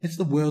It's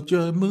the World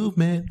Joy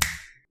Movement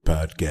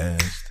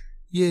podcast.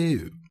 Yeah.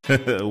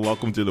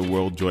 Welcome to the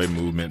World Joy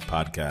Movement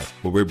podcast,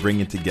 where we're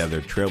bringing together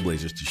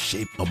trailblazers to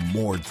shape a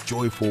more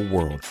joyful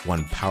world,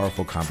 one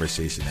powerful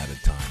conversation at a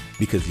time.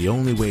 Because the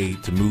only way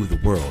to move the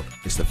world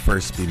is to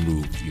first be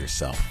moved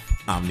yourself.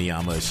 I'm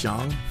Niyama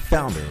Ashong,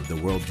 founder of the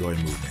World Joy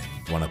Movement.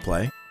 Want to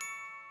play?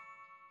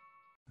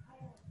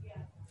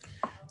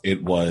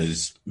 It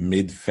was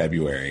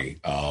mid-February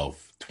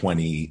of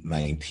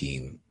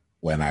 2019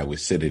 when I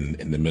was sitting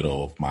in the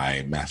middle of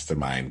my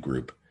mastermind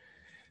group.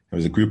 There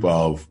was a group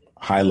of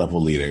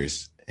high-level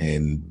leaders,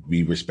 and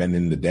we were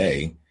spending the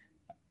day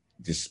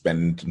just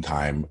spending some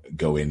time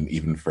going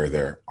even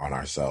further on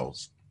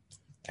ourselves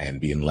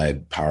and being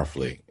led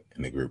powerfully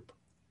in the group.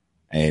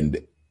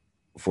 And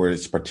for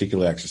this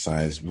particular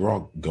exercise, we were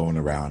all going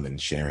around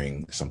and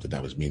sharing something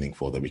that was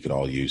meaningful that we could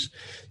all use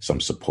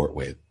some support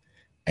with.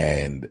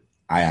 And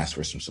I asked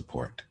for some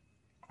support.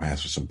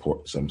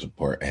 Some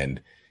support and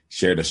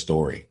shared a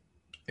story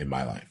in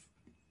my life.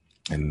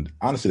 And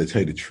honestly, to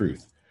tell you the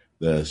truth,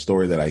 the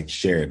story that I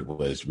shared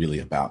was really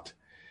about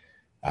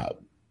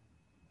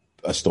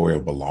a story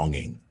of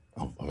belonging,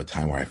 of a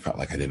time where I felt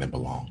like I didn't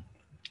belong.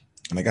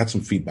 And I got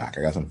some feedback.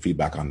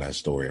 On that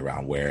story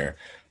around where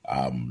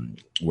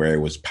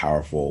it was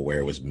powerful, where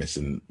it was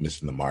missing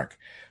the mark.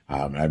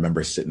 And I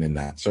remember sitting in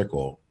that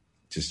circle,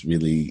 just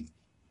really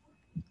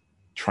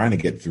trying to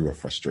get through a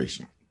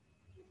frustration.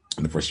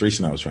 And the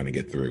frustration I was trying to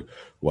get through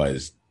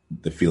was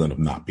the feeling of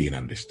not being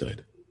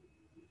understood.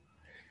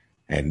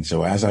 And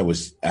so as I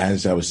was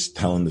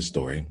telling the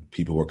story,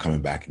 people were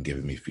coming back and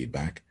giving me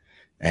feedback,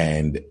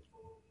 and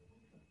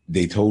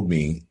they told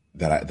me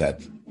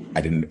that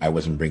I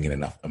wasn't bringing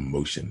enough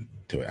emotion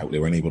to it. They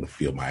weren't able to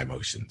feel my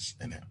emotions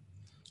in it.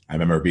 I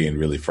remember being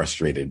really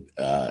frustrated,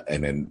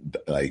 and then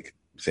like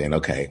saying,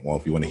 "Okay, well,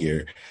 if you want to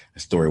hear a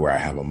story where I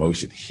have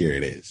emotion, here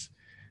it is."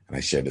 And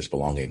I shared this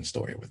belonging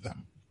story with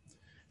them.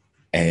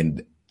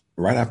 And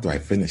right after I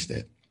finished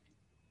it,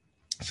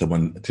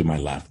 someone to my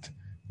left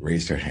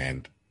raised her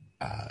hand.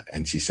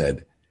 And she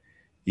said,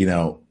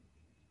 "You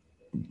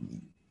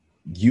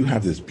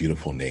have this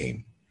beautiful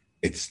name.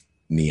 It's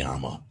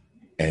Niyama.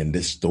 And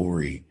this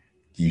story,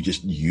 you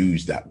just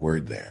use that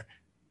word there.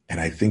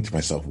 And I think to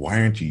myself, why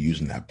aren't you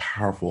using that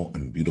powerful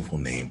and beautiful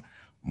name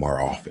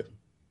more often?"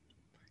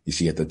 You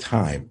see, at the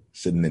time,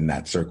 sitting in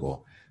that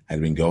circle, I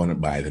had been going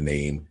by the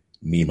name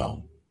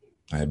Nemo.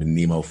 I had been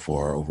Nemo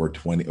for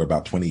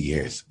about 20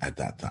 years at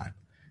that time,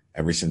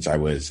 ever since I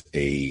was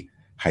a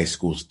high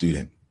school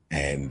student.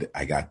 And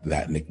I got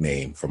that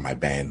nickname from my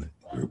band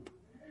group.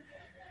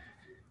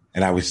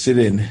 And I was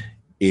sitting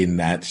in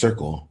that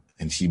circle,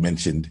 and she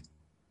mentioned,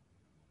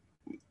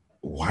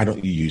 "Why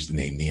don't you use the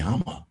name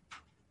Niyama,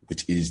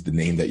 which is the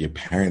name that your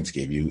parents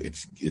gave you?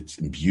 It's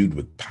imbued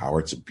with power.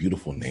 It's a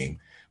beautiful name.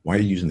 Why are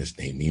you using this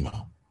name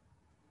Nemo?"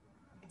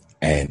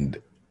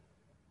 And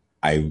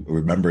I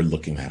remember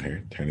looking at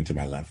her, turning to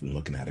my left and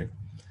looking at her,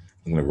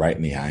 looking her right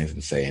in the eyes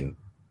and saying,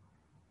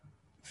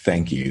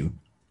 "Thank you."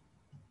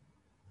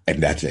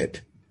 And that's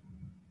it.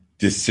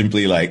 Just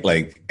simply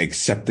like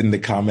accepting the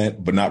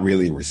comment, but not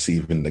really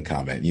receiving the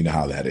comment. You know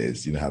how that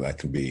is. You know how that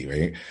can be,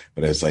 right?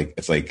 But it's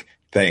like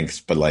thanks,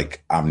 but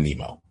like I'm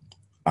Nemo.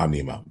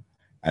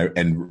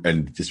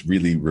 And just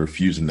really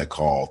refusing the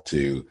call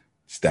to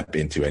step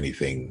into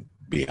anything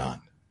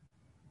beyond.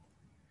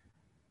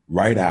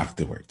 Right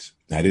afterwards,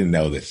 I didn't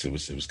know this. It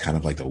was kind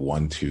of like the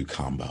 1-2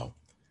 combo.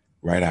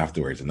 Right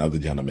afterwards, another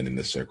gentleman in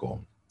the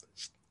circle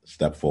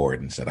stepped forward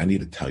and said, "I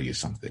need to tell you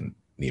something,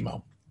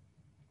 Nemo.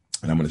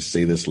 And I'm going to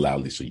say this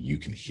loudly so you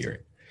can hear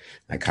it."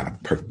 And that kind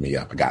of perked me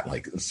up. I got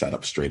like set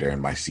up straighter in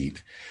my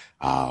seat.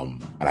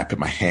 And I put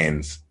my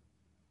hands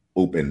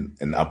open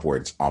and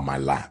upwards on my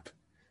lap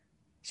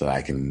so that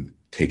I can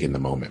take in the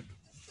moment.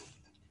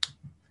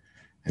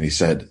 And he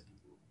said,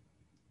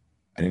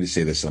 "I need to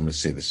say this. I'm going to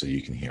say this so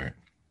you can hear it.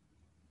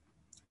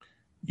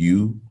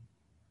 You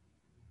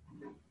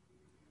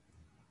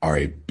are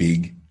a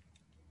big,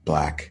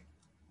 black,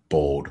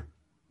 bold,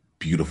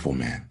 beautiful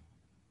man.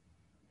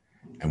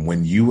 And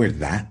when you are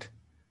that,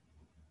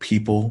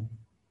 people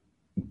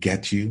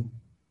get you,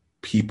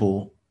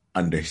 people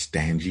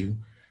understand you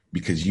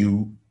because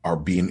you are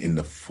being in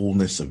the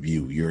fullness of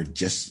you. You're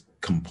just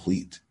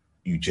complete.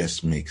 You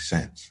just make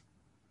sense.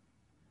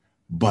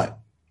 But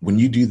when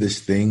you do this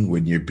thing,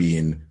 when you're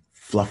being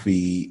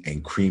fluffy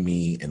and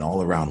creamy and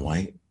all around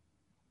white,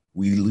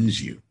 we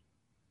lose you.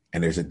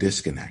 And there's a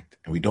disconnect.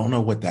 And we don't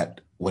know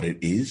what it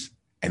is.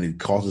 And it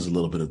causes a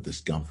little bit of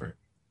discomfort.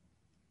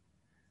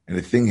 And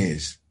the thing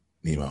is,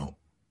 Nemo,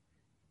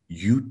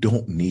 you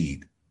don't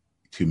need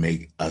to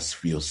make us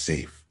feel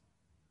safe.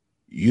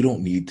 You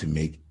don't need to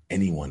make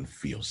anyone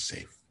feel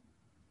safe."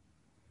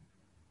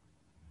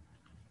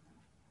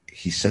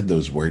 He said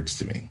those words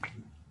to me.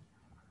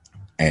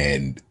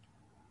 And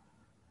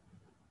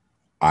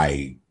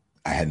I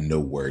had no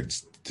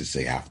words to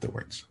say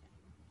afterwards.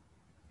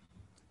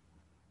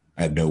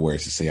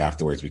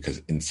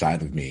 Because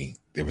inside of me,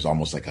 there was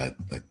almost like a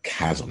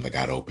chasm that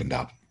got opened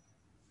up.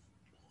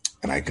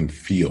 And I can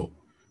feel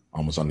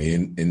almost on the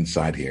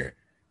inside here,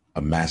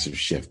 a massive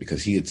shift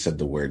because he had said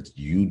the words,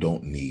 "You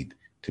don't need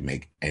to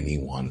make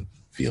anyone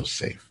feel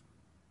safe."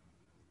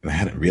 And I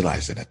hadn't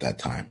realized it at that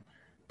time,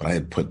 but I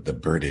had put the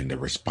burden, the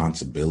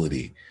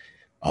responsibility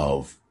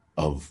of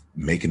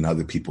making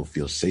other people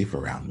feel safe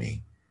around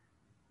me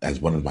as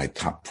one of my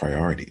top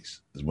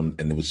priorities.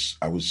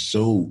 I was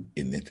so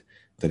in it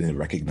that I didn't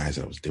recognize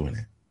that I was doing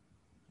it.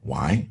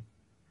 Why?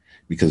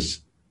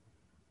 Because,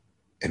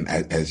 and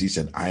as he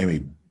said, I am a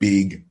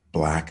big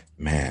black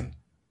man.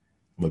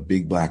 I'm a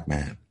big black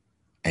man.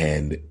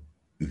 And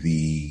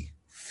the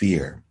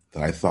fear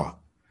that I thought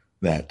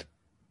that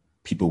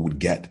people would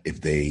get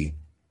if they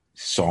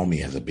saw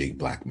me as a big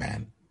black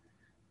man,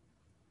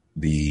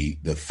 the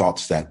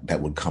thoughts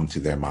that would come to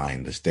their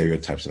mind, the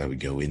stereotypes that I would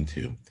go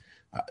into,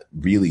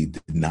 really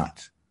did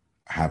not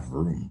have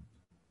room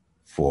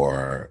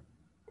for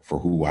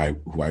who I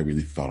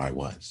really felt I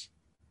was.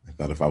 I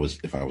thought if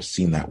I was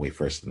seen that way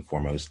first and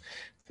foremost,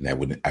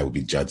 then I would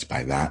be judged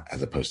by that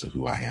as opposed to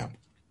who I am.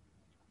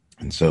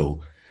 And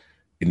so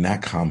in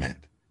that comment,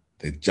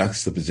 the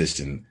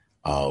juxtaposition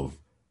of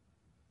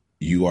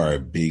you are a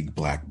big,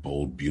 black,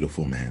 bold,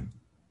 beautiful man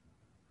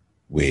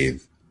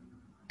with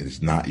it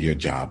is not your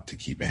job to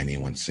keep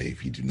anyone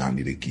safe. You do not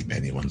need to keep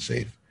anyone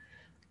safe.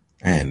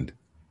 And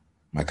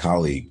my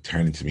colleague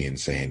turning to me and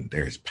saying,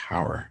 there is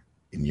power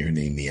in your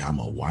name,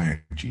 Niama.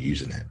 Why aren't you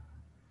using it?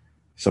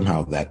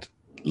 Somehow that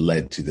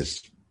led to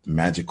this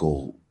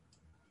magical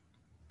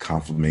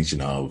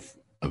confirmation of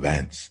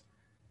events.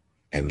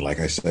 And like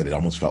I said, it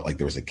almost felt like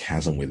there was a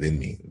chasm within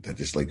me that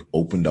just like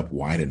opened up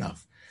wide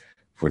enough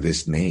for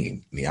this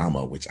name,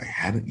 Niama, which I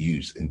hadn't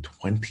used in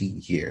 20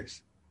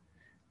 years,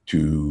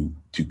 to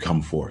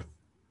come forth.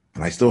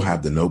 And I still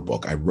have the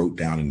notebook. I wrote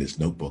down in this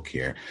notebook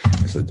here,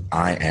 I said,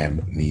 I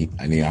am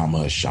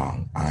Niama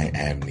Shang. I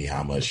am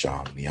Niama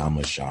Shang,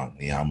 Niama Shang,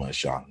 Niama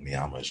Shang,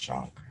 Niama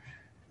Shang.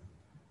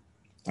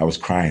 I was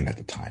crying at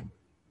the time.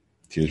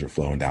 Tears were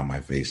flowing down my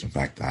face. In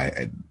fact,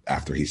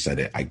 after he said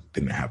it, I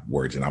didn't have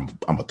words, and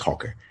I'm a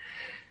talker.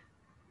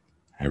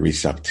 I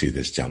reached up to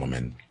this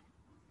gentleman.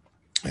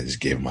 I just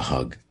gave him a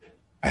hug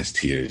as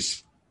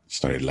tears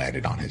started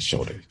landing on his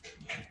shoulders.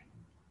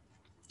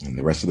 And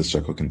the rest of the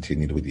circle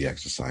continued with the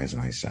exercise,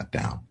 and I sat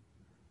down.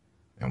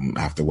 And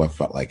after what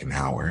felt like an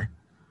hour,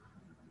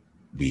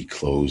 we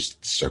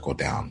closed the circle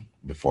down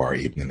before our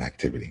evening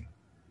activity.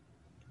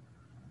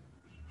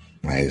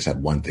 I just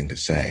had one thing to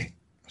say.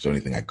 It was the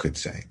only thing I could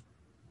say.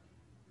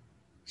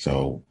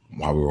 So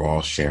while we were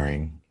all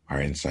sharing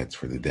our insights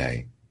for the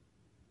day,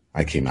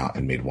 I came out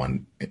and made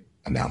one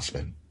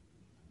announcement.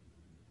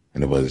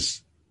 And it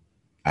was,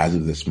 as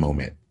of this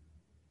moment,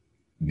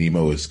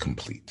 Nemo is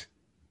complete.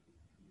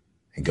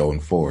 And going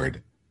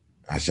forward,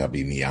 I shall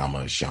be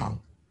Niama Shang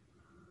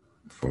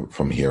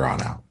from here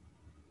on out.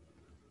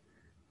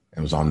 It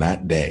was on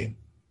that day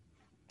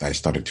that I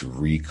started to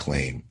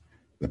reclaim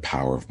the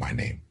power of my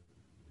name.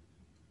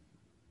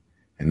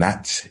 And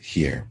that's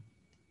here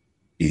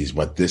is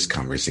what this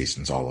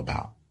conversation is all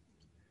about.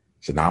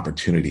 It's an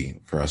opportunity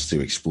for us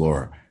to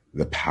explore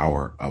the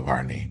power of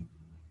our name,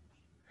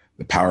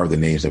 the power of the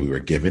names that we were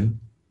given,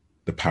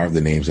 the power of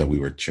the names that we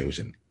were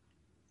chosen,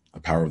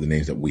 the power of the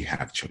names that we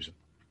have chosen.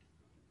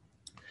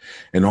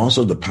 And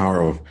also the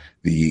power of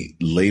the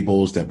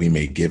labels that we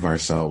may give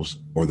ourselves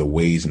or the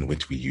ways in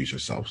which we use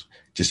ourselves.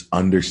 Just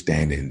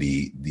understanding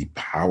the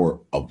power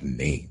of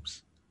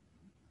names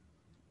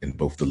in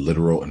both the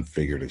literal and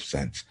figurative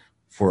sense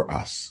for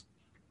us.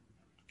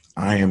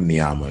 I am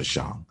Niama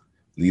Shang,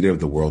 leader of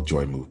the World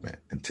Joy Movement.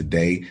 And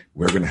today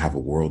we're going to have a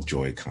World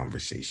Joy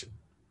conversation.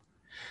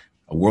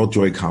 A World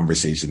Joy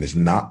conversation is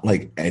not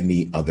like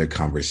any other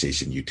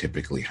conversation you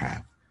typically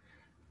have.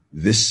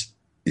 This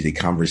is a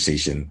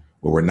conversation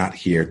where we're not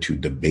here to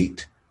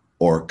debate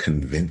or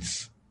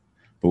convince,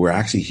 but we're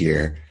actually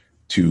here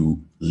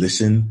to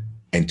listen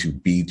and to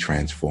be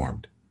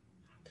transformed.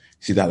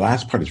 See, that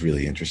last part is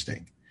really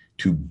interesting.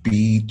 To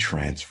be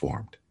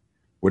transformed.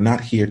 We're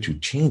not here to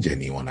change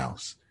anyone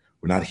else.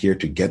 We're not here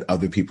to get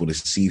other people to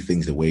see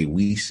things the way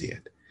we see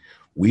it.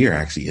 We are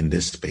actually in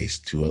this space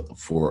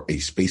for a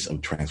space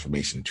of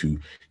transformation, to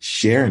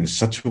share in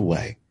such a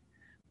way,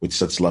 with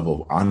such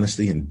level of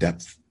honesty and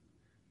depth,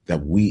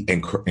 that we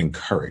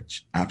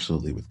encourage,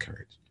 absolutely with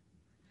courage,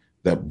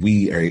 that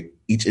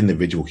each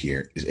individual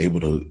here is able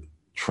to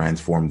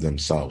transform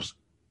themselves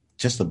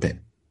just a bit.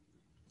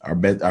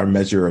 Our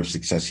measure of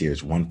success here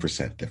is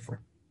 1%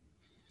 different.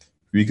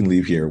 You can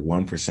leave here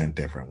 1%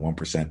 different,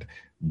 1%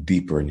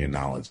 deeper in your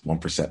knowledge,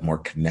 1% more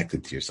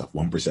connected to yourself,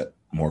 1%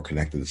 more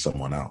connected to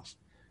someone else.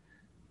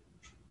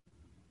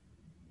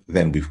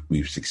 Then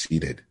we've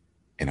succeeded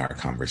in our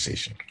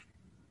conversation.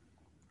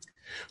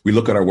 We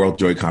look at our World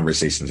Joy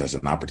conversations as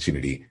an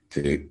opportunity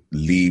to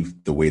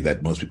leave the way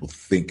that most people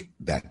think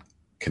that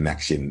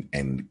connection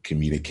and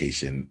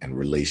communication and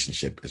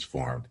relationship is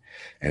formed.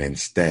 And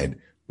instead,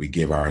 we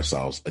give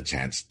ourselves a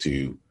chance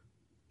to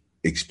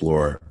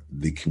explore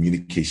the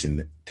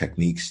communication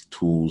techniques,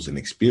 tools, and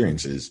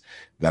experiences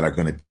that are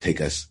going to take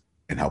us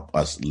and help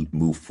us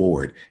move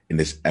forward in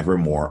this ever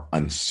more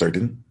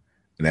uncertain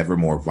and ever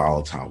more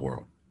volatile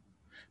world.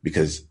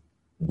 Because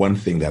one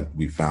thing that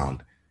we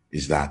found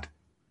is that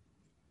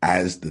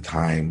as the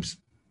times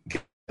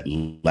get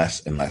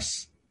less and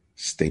less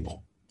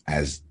stable,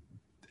 as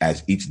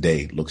each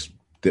day looks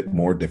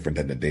more different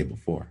than the day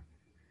before,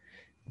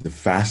 the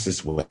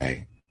fastest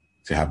way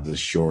to have the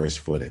surest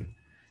footing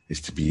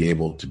is to be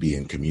able to be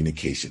in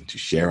communication, to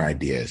share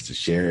ideas, to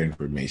share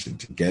information,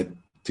 to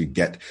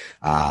get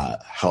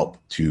help,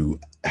 to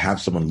have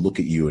someone look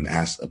at you and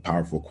ask a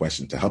powerful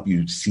question, to help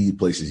you see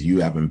places you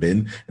haven't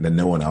been and that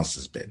no one else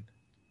has been.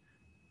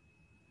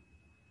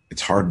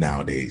 It's hard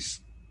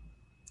nowadays,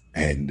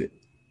 and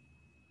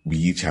we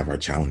each have our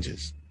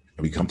challenges,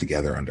 and we come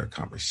together under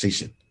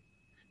conversation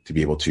to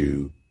be able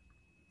to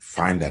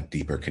find that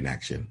deeper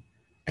connection.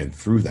 And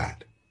through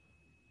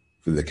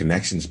the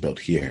connections built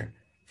here,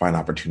 find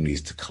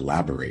opportunities to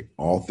collaborate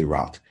all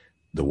throughout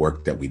the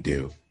work that we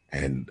do,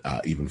 and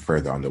even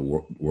further on the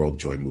World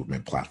Joy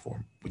Movement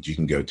platform, which you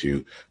can go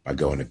to by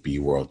going to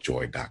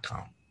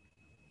beworldjoy.com.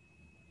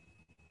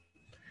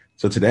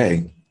 So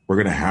today, we're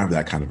going to have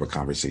that kind of a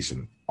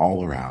conversation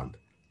all around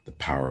the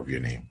power of your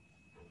name.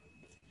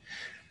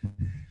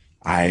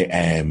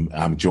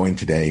 I'm joined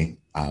today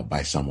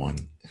by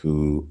someone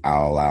who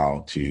I'll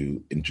allow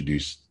to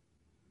introduce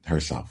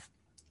herself.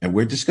 And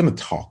we're just going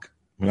to talk.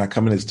 We're not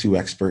coming as two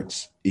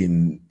experts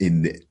in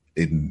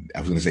I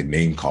was going to say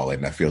name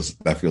calling. That feels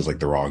like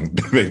the wrong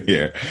thing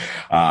here.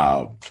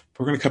 We're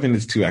going to come in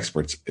as two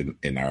experts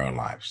in our own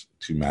lives,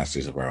 two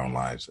masters of our own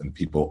lives, and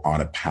people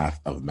on a path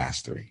of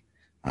mastery.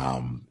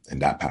 And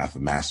that path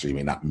of mastery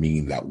may not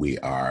mean that we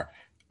are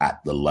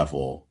at the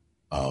level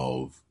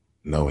of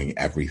knowing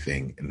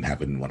everything and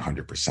having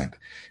 100%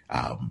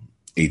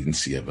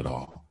 agency of it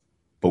all.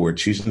 But we're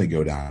choosing to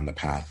go down the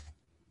path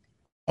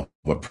of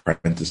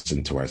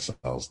apprenticing to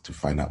ourselves to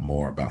find out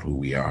more about who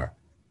we are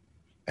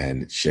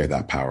and share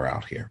that power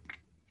out here.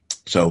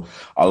 So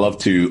I'd love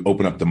to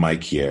open up the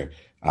mic here.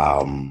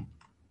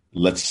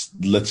 Let's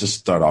just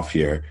start off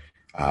here.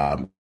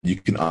 You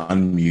can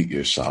unmute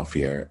yourself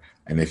here.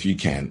 And if you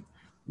can,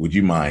 would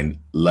you mind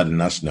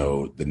letting us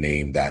know the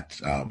name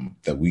that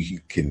we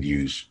can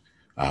use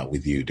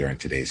with you during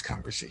today's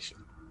conversation?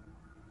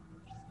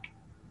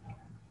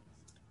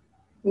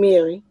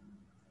 Mary.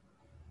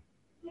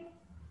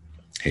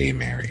 Hey,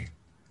 Mary.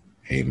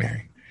 Hey,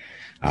 Mary.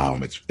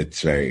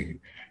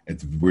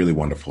 It's really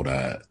wonderful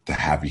to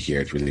have you here.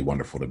 It's really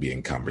wonderful to be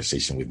in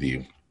conversation with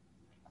you.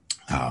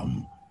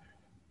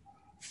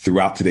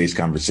 Throughout today's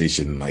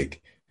conversation,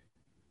 like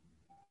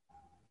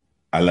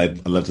I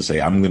love to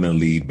say, I'm going to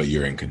lead, but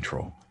you're in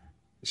control.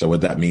 So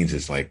what that means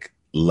is like,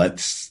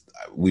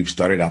 we've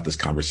started out this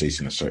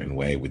conversation a certain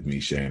way with me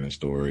sharing a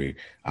story.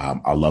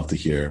 I'd love to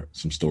hear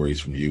some stories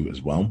from you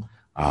as well.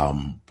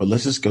 But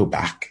let's just go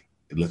back.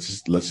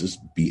 Let's just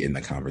be in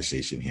the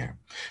conversation here.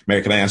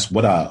 Mary, can I ask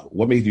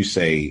what made you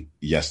say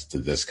yes to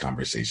this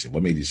conversation?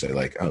 What made you say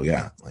like, oh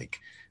yeah,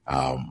 like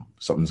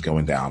something's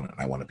going down and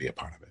I want to be a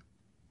part of it?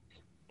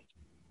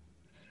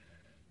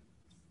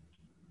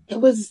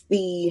 It was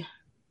the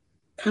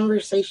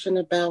conversation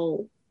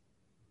about,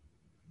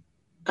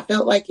 I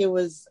felt like it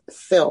was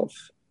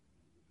self,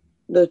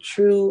 the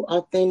true,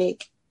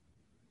 authentic,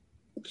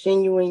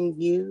 genuine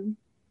you,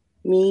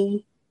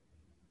 me.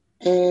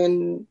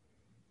 And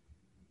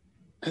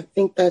I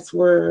think that's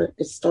where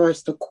it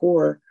starts to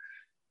core.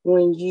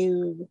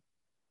 When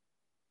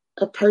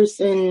a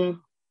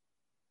person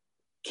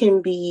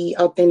can be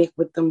authentic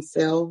with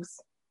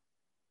themselves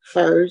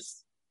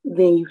first,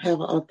 then you have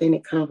an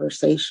authentic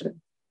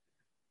conversation.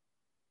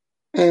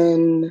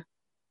 And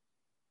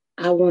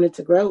I wanted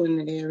to grow in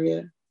that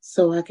area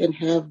so I can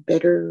have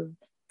better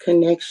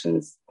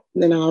connections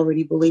than I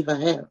already believe I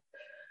have.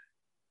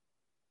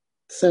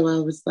 So I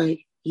was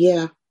like,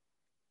 yeah,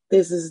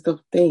 this is the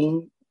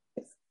thing,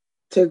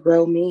 to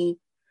grow me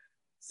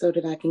so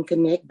that I can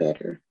connect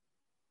better.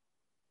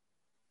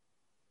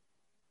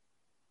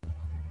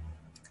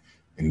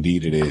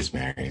 Indeed it is,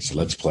 Mary. So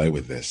let's play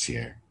with this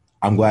here.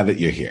 I'm glad that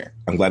you're here.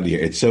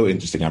 It's so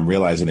interesting. I'm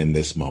realizing in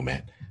this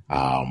moment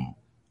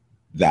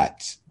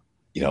that,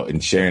 in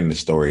sharing the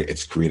story,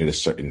 it's created a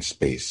certain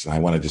space. And I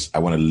want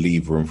to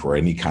leave room for I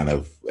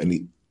want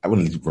to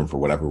leave room for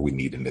whatever we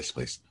need in this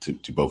place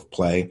to both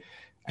play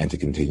and to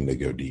continue to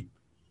go deep.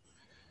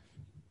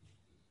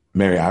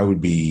 Mary, I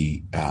would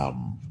be,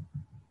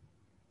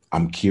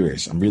 I'm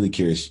curious. I'm really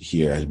curious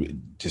here,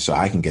 just so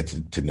I can get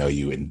to know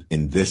you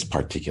in this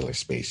particular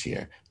space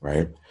here,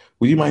 right?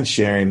 Would you mind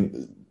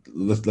sharing?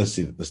 Let's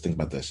think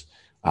about this.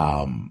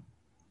 What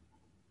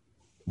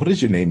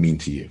does your name mean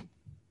to you?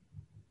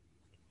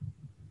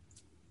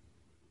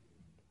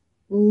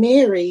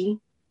 Mary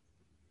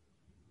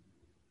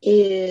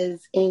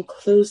is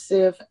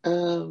inclusive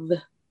of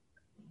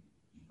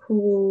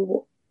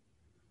who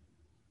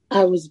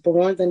I was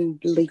born, the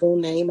legal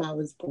name I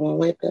was born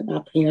with that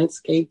my parents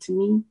gave to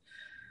me.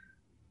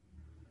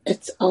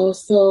 It's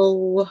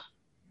also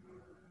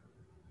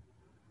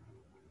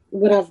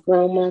what I've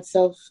grown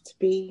myself to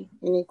be,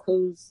 and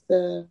includes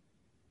the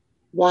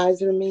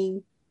wiser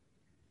me.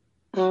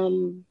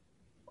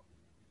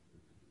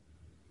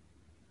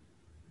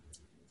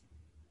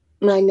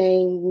 My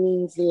name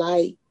means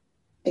light,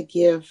 a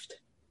gift,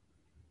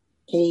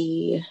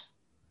 a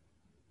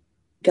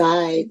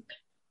guide.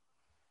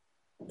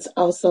 It's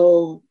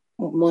also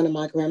one of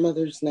my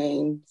grandmother's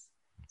names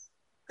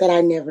that I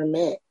never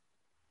met.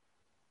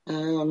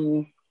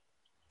 So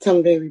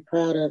I'm very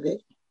proud of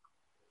it.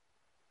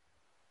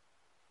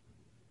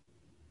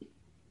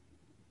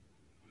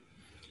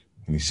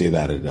 When you say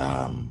that,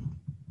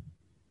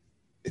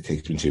 it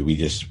takes me to we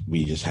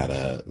just had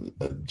a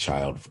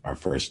child, our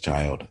first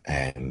child,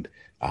 and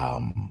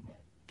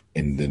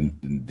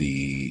in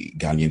the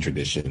Ghanaian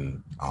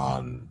tradition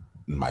on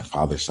my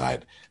father's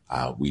side,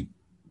 we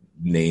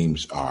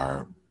names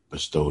are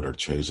bestowed or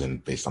chosen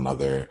based on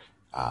other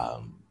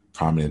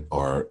prominent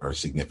or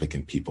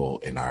significant people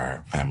in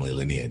our family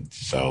lineage.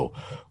 So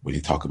when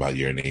you talk about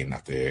your name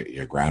after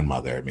your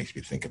grandmother, it makes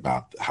me think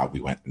about how we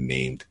went and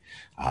named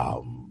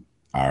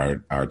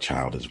our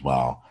child as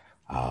well.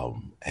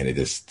 And it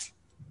just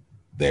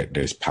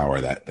there's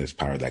power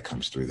that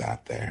comes through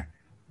that there.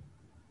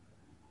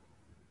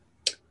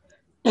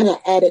 And an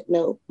added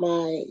note,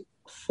 my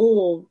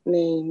full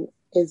name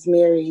is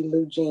Mary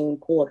Lou Jean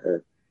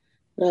Porter,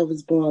 that I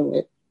was born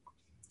with.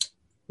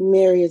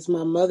 Mary is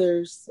my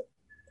mother's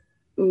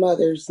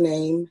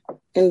name,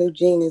 and Lou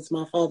Jean is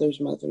my father's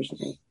mother's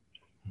name.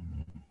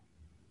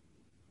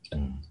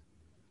 Mm.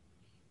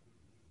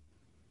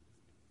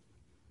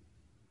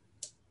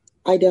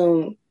 I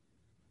don't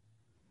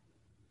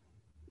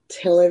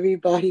tell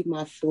everybody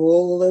my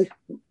full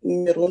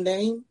middle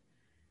name.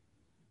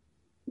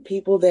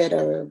 People that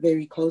are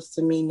very close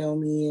to me know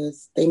me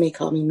as, they may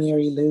call me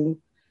Mary Lou.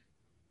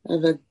 I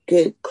have a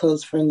good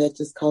close friend that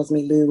just calls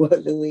me Lou or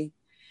Louie.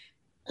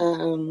 I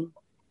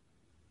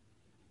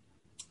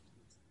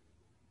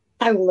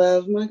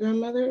love my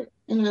grandmother,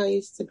 and I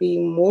used to be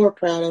more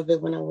proud of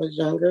it when I was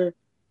younger.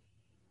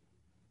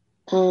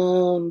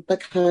 But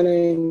kind of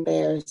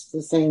embarrassed at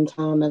the same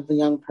time as a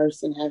young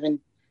person having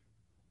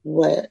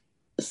what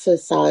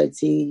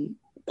society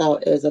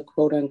thought as a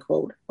quote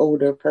unquote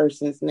older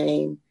person's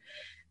name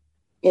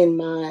in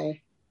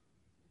my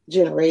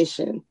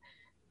generation.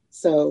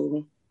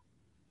 So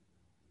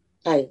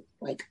I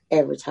like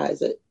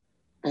advertise it.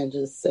 I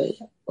just say,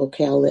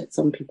 okay, I'll let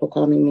some people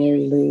call me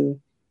Mary Lou,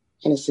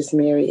 and it's just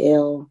Mary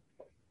L.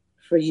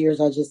 For years,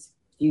 I just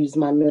used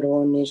my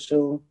middle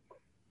initial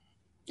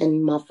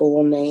and my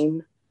full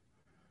name.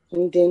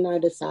 And then I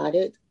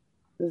decided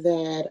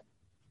that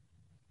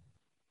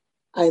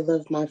I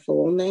loved my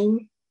full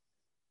name.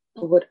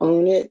 I would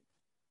own it,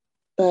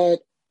 but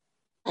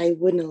I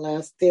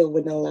still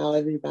wouldn't allow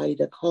everybody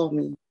to call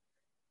me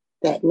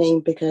that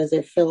name because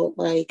it felt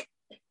like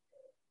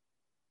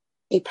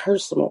a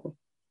personal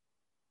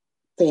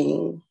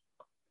thing.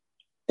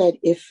 That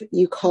if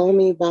you call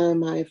me by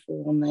my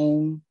full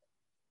name,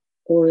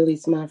 or at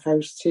least my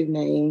first two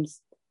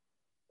names,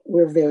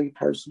 we're very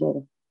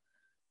personal.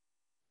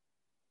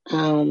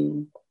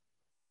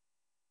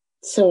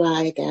 So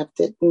I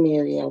adapted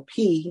Mary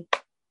LP.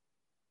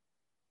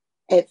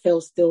 It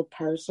felt still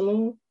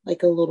personal,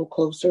 like a little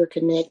closer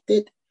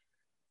connected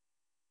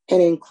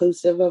and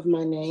inclusive of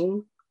my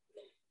name.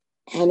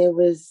 And it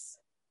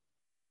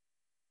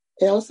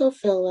also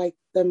felt like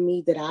the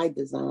me that I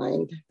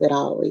designed, that I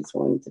always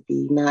wanted to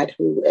be, not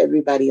who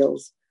everybody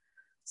else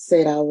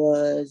said I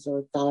was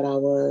or thought I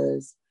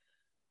was.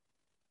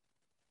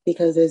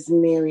 Because as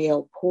Mary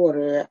L.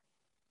 Porter,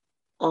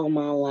 all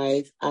my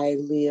life, I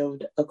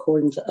lived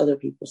according to other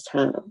people's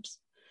terms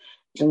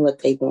and what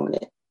they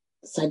wanted.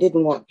 So I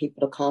didn't want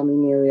people to call me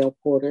Mary L.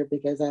 Porter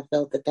because I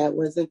felt that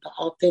wasn't the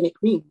authentic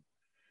me.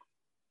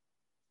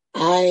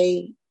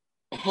 I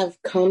have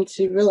come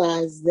to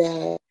realize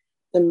that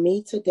the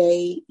me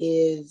today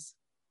is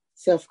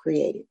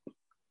self-created.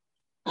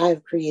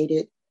 I've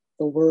created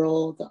the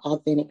world, the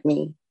authentic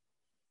me,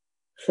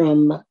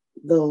 from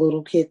the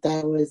little kid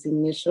that was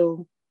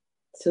initial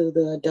to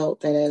the adult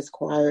that has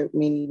acquired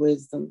many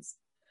wisdoms.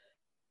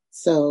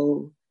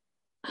 So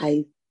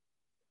I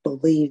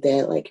believe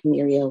that like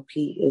Mary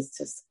LP is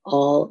just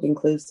all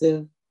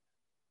inclusive,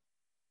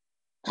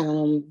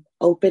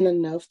 open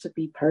enough to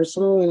be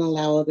personal and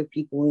allow other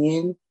people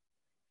in,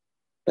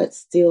 but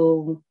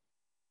still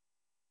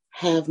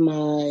have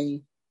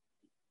my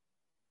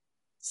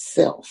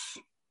self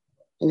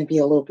and to be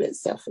a little bit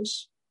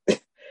selfish.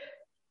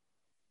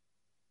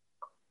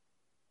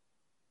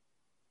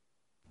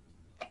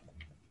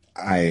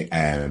 I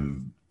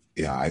am,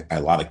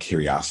 a lot of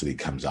curiosity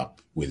comes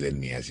up within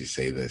me as you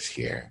say this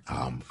here.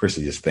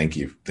 Firstly, just thank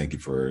you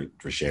for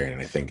sharing.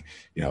 And I think,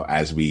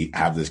 as we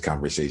have this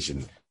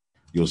conversation,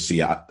 you'll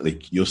see,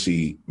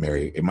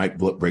 Mary, it might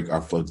break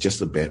our flow just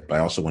a bit, but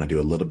I also want to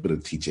do a little bit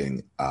of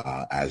teaching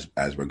as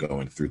we're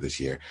going through this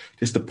year,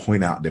 just to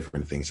point out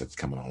different things that's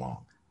coming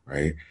along,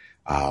 right?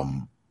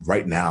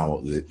 Right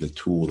now, the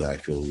tool that I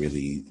feel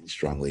really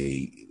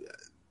strongly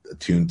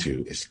attuned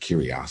to is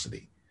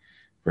curiosity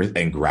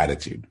and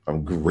gratitude.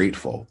 I'm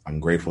grateful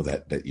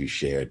that you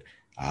shared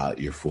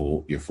your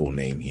full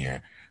name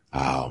here,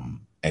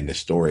 and the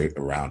story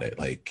around it,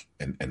 like,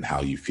 and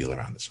how you feel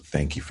around it. So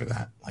thank you for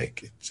that.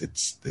 Like,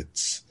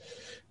 it's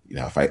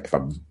if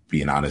I'm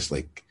being honest,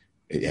 like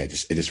it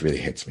just really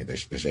hits me.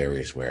 There's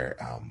areas where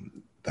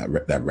that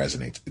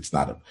resonates. It's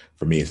not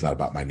for me. It's not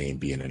about my name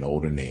being an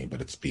older name,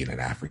 but it's being an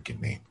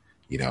African name.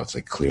 It's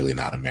like clearly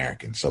not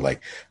American. So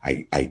like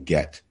I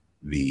get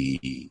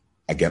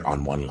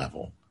on one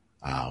level,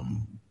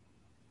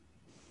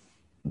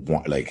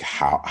 like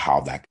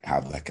how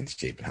that can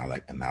shape and how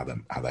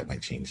that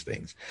might change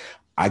things.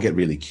 I get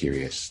really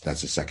curious.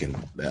 That's the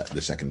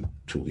second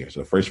tool here. So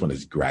the first one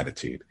is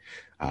gratitude.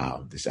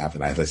 This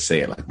after, as I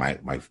say it, like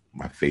my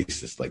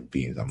face is like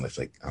beams. I'm just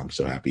like, I'm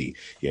so happy.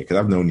 Yeah. Cause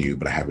I've known you,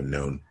 but I haven't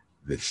known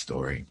this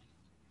story.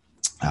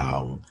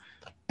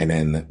 And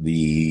then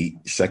the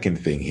second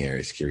thing here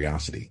is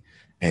curiosity.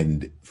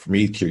 And for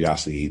me,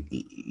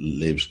 curiosity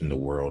lives in the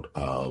world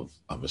of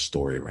a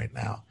story right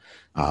now.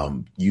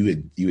 You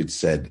had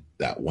said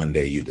that one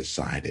day you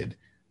decided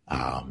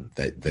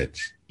that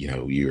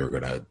you were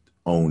going to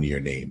own your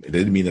name. It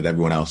didn't mean that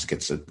everyone else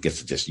gets to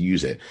just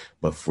use it,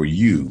 but for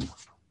you,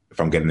 if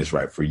I'm getting this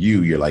right, for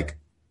you, you're like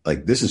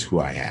this is who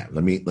I am.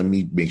 Let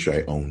me make sure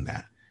I own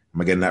that.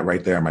 Am I getting that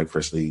right there? Am I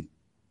firstly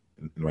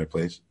in the right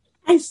place?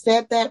 I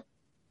said that.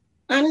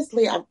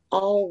 Honestly, I've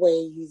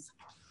always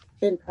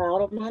been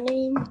proud of my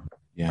name.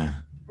 Yeah.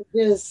 I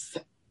just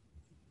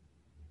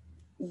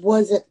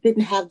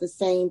didn't have the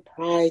same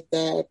pride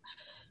that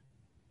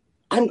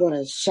I'm going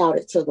to shout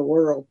it to the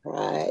world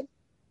pride.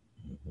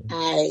 Mm-hmm.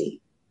 I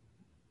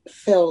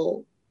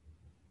felt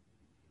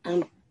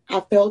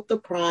the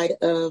pride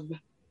of,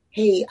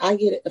 hey, I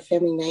get a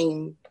family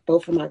name,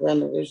 both of my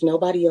grandmothers,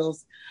 nobody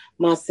else.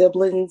 My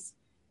siblings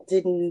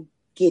didn't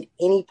get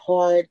any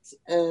part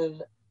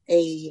of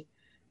a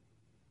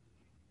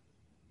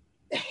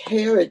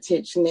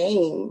heritage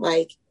name.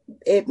 Like,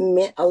 it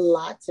meant a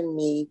lot to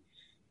me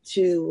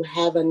to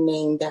have a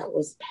name that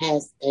was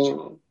passed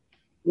down.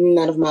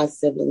 None of my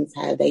siblings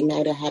had. They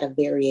might have had a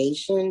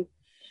variation,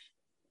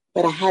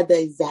 but I had the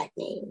exact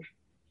name.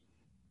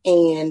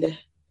 And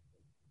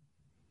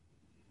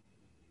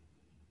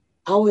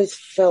I always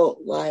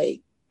felt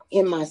like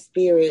in my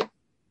spirit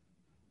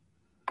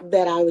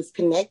that I was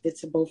connected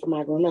to both of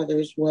my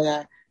grandmothers,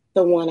 whether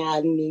the one I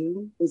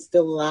knew was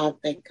still alive,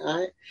 thank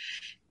God,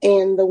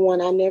 and the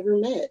one I never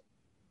met.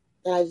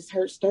 I just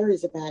heard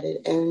stories about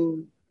it,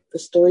 and the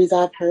stories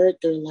I've heard,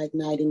 they're like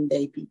night and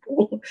day,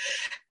 people.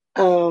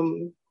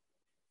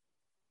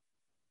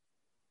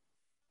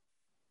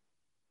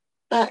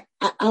 But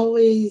I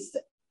always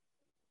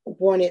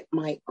wanted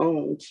my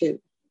own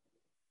too.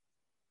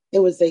 It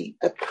was a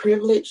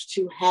privilege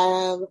to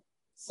have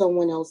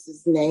someone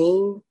else's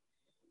name,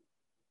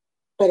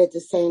 but at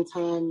the same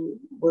time,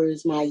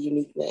 was my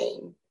unique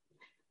name.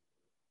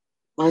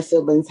 My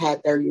siblings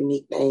had their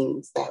unique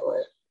names that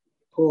were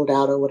pulled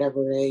out or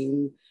whatever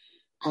name.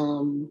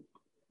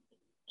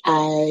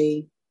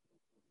 I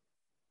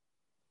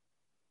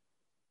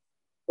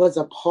was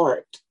a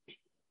part.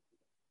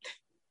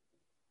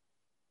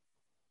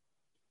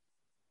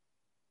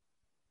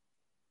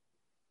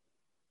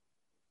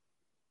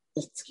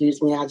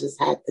 Excuse me, I just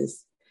had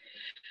this.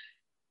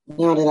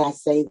 Now that I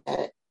say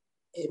that,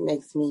 it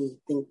makes me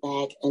think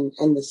back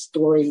and the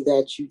story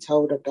that you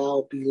told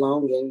about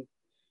belonging.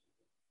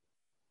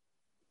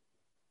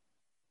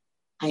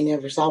 I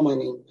never saw my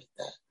name like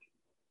that.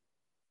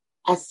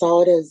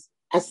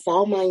 I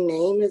saw my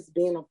name as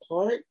being a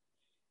part,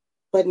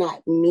 but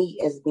not me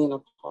as being a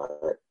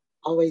part.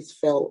 I always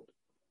felt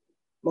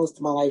most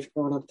of my life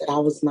growing up that I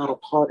was not a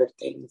part of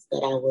things,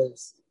 that I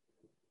was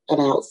an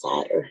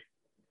outsider.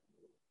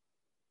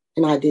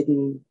 And I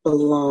didn't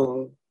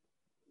belong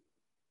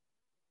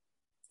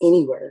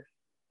anywhere,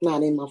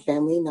 not in my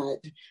family, not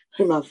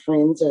with my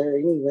friends or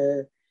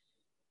anywhere.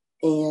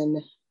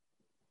 And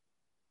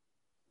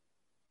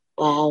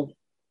wow,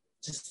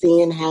 just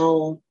seeing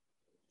how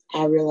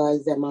I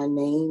realized that my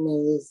name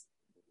is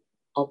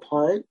a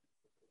part,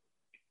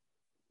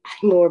 I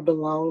more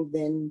belong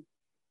than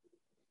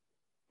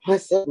my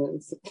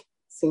siblings.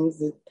 Seems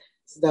as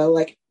though,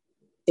 like,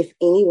 if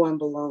anyone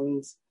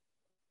belongs,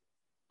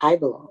 I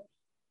belong.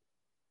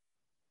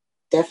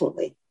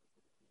 Definitely.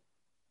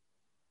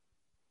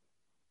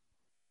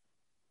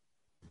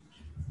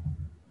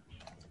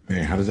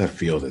 Man, how does that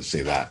feel to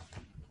say that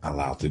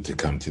aloud, to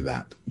come to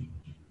that?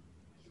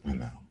 I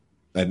know.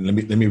 And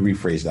let me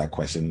rephrase that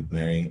question,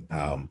 Mary.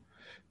 I'm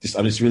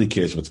just really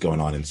curious what's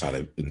going on inside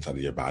of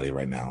your body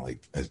right now,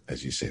 like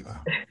as you say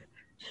that.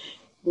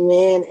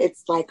 Man,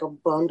 it's like a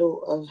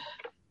bundle of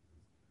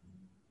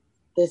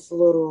this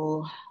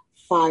little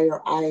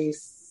fire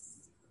ice.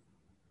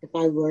 If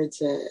I were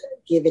to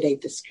give it a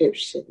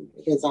description,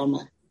 because I'm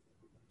a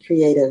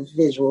creative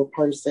visual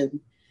person,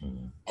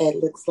 it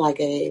looks like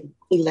a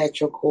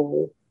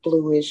electrical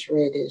bluish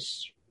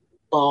reddish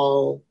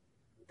ball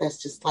that's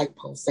just like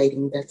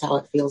pulsating. That's how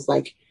it feels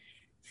like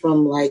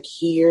from like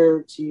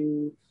here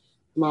to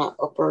my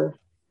upper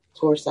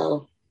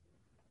torso.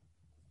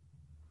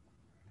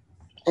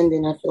 And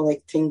then I feel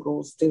like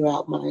tingles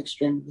throughout my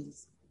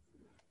extremities.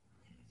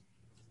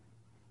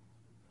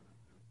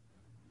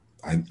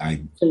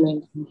 It's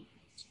amazing.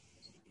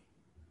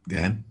 Go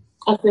ahead.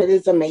 I said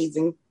it's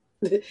amazing.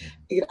 I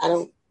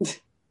don't.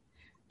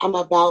 I'm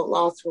about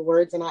lost for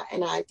words, and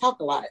I talk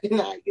a lot,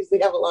 and I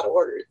usually have a lot of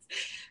words.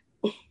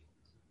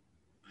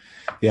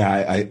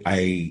 Yeah,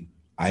 I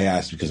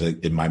asked because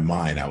in my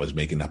mind I was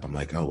making up. I'm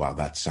like, oh wow,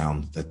 that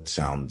sounds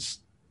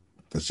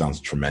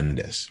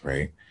tremendous,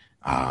 right?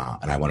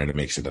 And I wanted to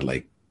make sure that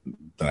I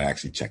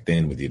actually checked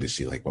in with you to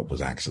see like what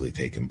was actually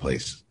taking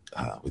place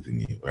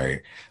within you,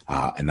 right?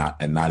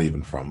 And not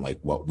even from like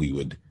what we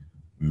would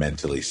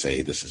mentally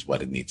say this is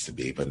what it needs to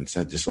be, but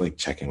instead just like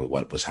checking with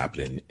what was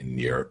happening in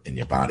your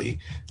body,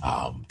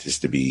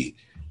 just to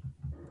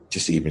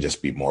even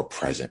just be more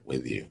present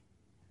with you,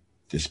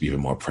 just be even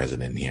more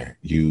present in here.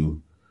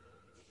 You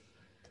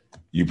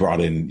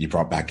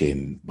brought back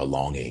in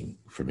belonging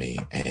for me,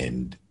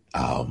 and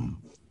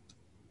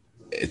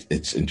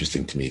it's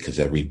interesting to me because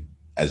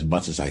as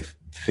much as I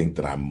think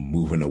that I'm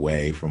moving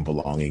away from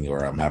belonging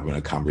or I'm having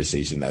a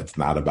conversation that's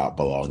not about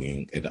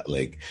belonging,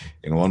 like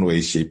in one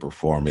way, shape, or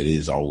form,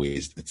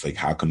 it's like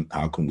how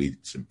can we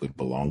simply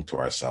belong to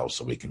ourselves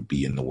so we can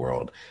be in the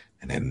world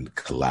and then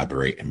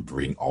collaborate and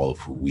bring all of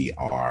who we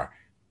are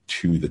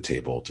to the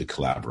table to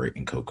collaborate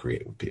and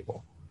co-create with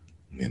people,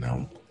 you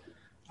know?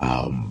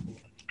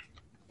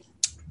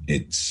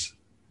 It's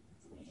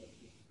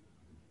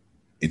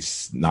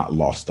not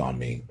lost on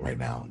me right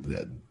now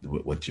that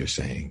what you're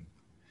saying.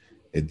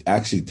 It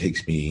actually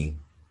takes me.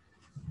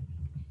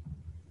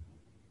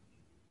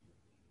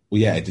 Well,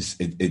 yeah,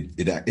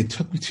 it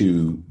took me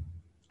to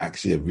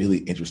actually a really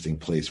interesting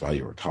place while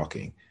you were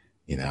talking,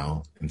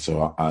 And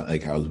so I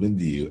was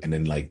with you, and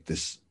then like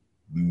this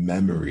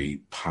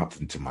memory popped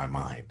into my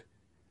mind.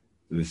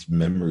 This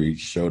memory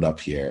showed up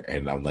here,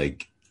 and I'm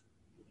like,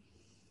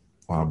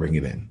 well, I'll bring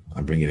it in.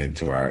 I'll bring it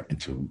into our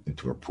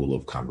pool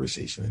of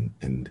conversation,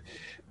 and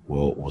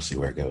we'll see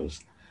where it goes.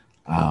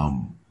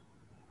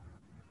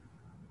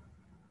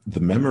 The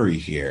memory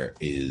here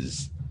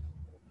is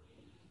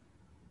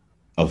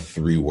of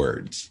 3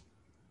 words: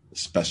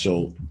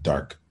 special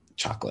dark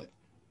chocolate.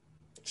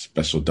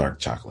 Special dark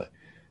chocolate.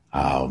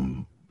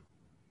 Going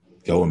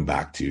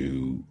back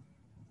to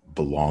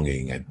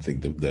belonging, I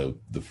think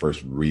the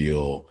first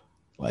real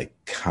like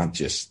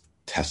conscious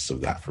tests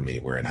of that for me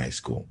were in high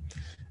school.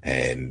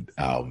 And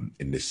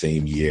in the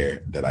same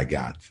year that I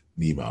got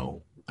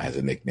Nemo as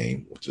a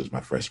nickname, which was my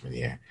freshman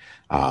year,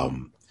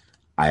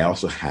 I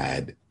also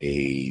had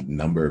a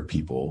number of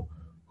people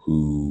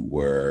who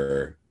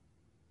were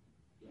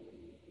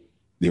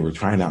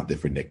trying out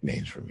different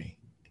nicknames for me.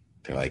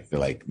 They're like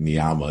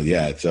Niyama.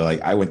 Yeah. So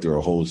like I went through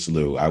a whole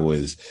slew. I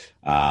was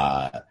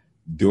Duracell,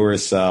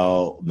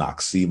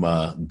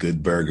 Noxema,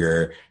 Good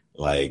Burger.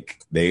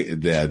 Like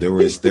there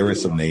were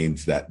some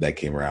names that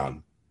came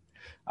around.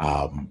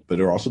 But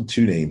there are also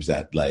two names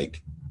in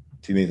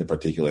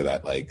particular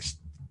that like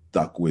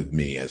stuck with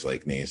me as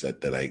like names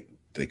that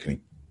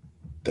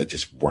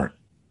just weren't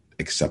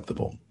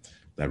acceptable.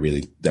 That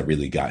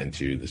really got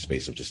into the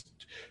space of just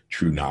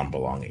true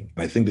non-belonging.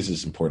 And I think this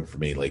is important for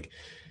me. Like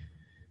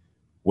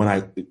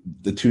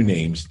the 2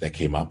 names that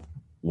came up,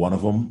 one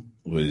of them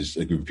was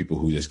a group of people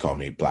who just called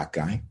me Black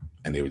Guy,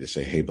 and they would just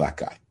say, "Hey, Black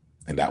Guy,"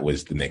 and that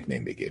was the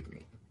nickname they gave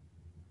me.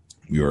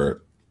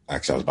 I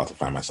was about to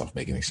find myself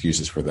making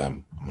excuses for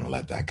them. I'm going to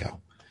let that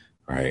go.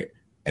 Right.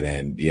 And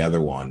then the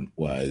other one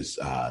was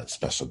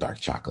Special Dark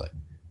Chocolate,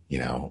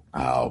 and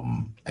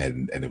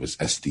it was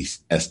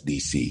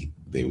SDC.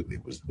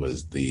 It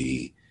was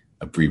the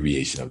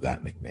abbreviation of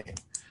that nickname.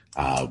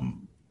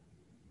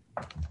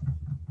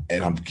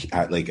 And I'm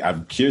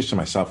curious to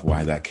myself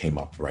why that came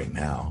up right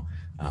now.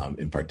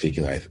 In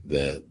particular,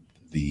 the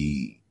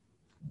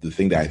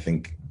thing that I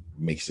think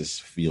makes this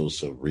feel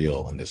so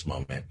real in this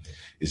moment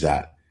is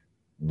that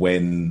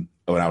when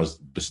I was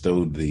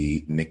bestowed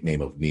the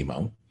nickname of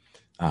Nemo,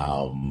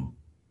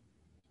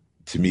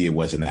 to me, it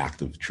was an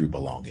act of true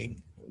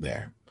belonging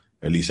there.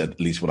 At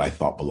least what I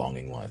thought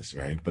belonging was,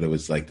 right? But it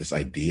was like this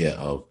idea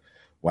of,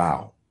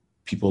 wow,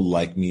 people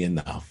like me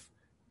enough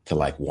to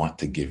like want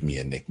to give me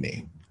a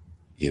nickname,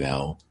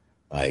 this,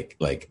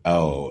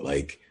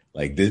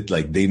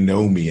 like they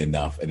know me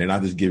enough, and they're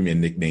not just giving me a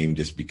nickname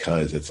just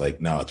because. It's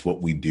like, no, it's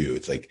what we do.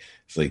 It's like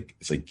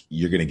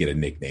you're gonna get a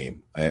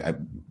nickname. I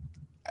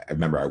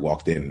remember I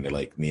walked in and they're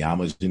like,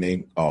 "Niyama's your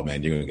name? Oh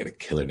man, you're gonna get a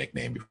killer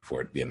nickname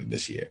before the end of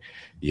this year,"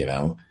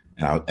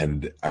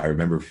 And I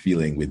remember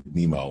feeling with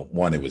Nemo,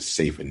 one, it was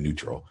safe and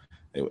neutral.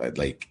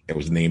 It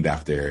was named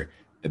after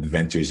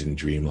Adventures in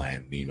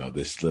Dreamland.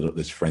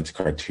 This French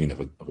cartoon of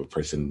a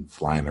person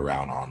flying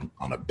around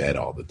on a bed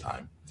all the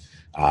time,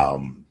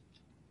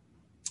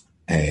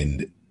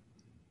 and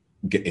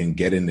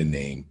getting the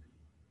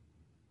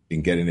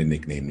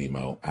nickname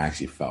Nemo, I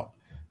actually felt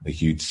a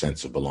huge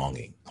sense of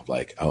belonging, of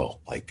like, oh,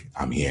 like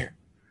I'm here.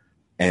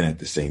 And at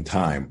the same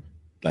time,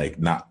 like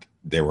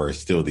there were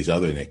still these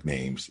other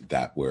nicknames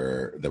that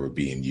were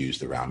being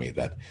used around me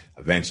that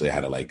eventually I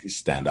had to like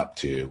stand up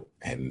to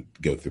and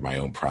go through my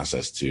own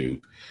process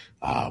to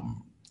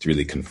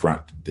really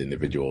confront the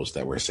individuals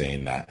that were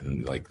saying that,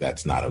 and like,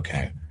 that's not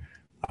okay.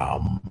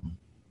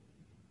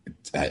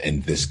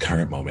 In this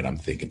current moment, I'm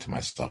thinking to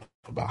myself,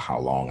 about how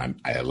long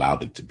I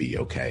allowed it to be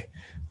okay.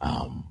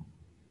 And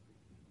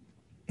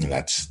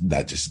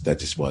that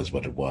just was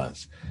what it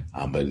was.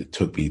 But it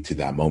took me to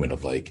that moment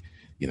of like,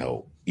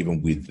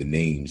 even with the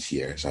names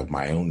here, so I have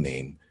my own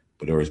name,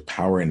 but there was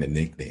power in the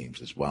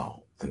nicknames as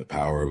well, and the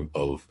power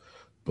of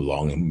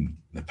belonging,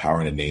 the power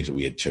in the names that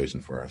we had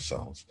chosen for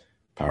ourselves,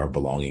 power of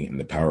belonging, and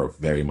the power of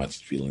very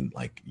much feeling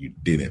like you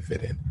didn't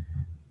fit in,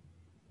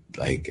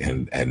 like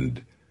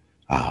and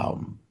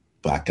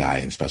Black Guy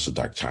and Special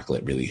Dark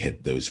Chocolate really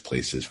hit those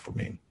places for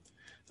me.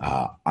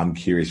 I'm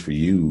curious for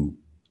you.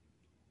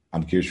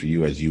 I'm curious for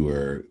you as you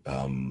were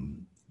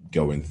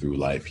going through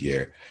life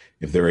here,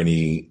 if there are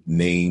any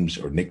names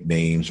or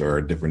nicknames or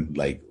different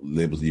like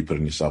labels that you put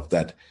on yourself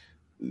that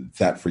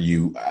for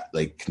you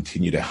like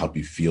continue to help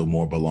you feel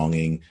more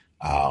belonging,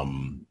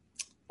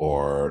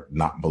 or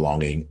not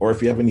belonging, or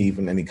if you have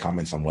any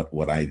comments on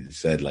what I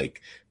said,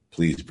 like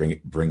please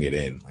bring it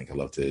in. Like I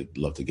love to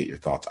get your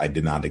thoughts. I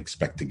did not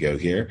expect to go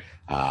here,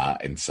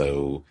 and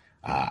so.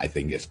 I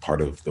think as part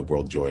of the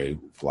World Joy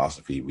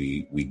philosophy,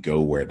 we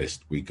go where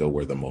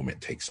the moment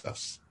takes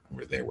us, and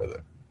we're there with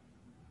it.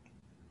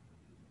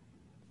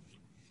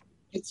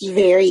 It's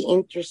very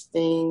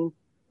interesting.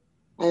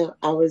 I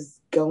was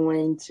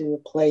going to a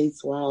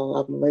place while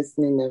I'm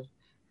listening to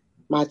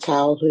my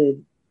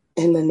childhood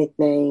and the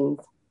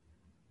nicknames,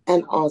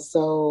 and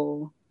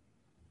also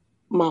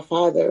my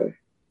father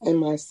and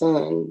my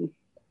son.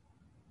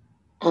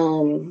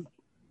 In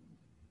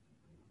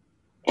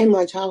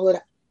my childhood,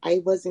 I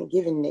wasn't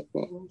given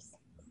nicknames,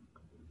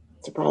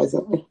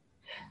 surprisingly,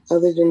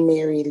 other than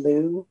Mary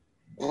Lou.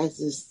 That's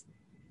just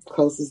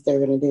closest they're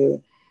going to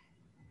do.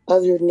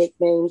 Other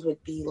nicknames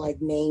would be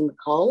like name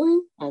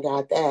calling. I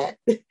got that,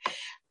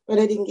 but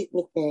I didn't get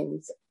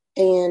nicknames.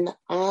 And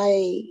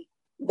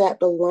that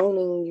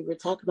belonging you were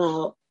talking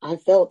about, I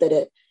felt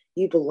that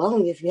you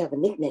belong if you have a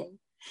nickname.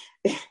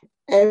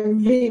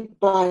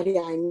 Everybody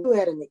I knew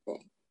had a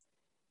nickname.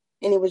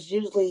 And it was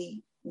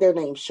usually their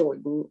name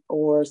shortened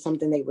or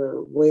something they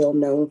were well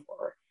known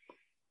for.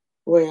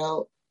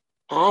 Well,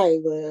 I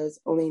was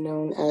only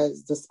known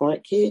as the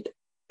smart kid,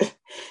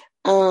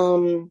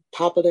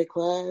 top of the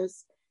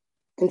class.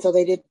 And so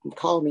they didn't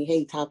call me,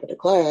 hey, top of the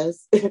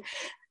class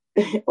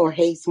or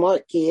hey,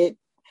 smart kid.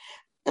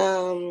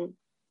 So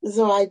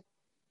I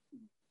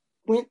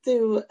went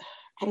through,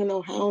 I don't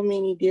know how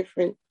many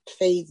different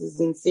phases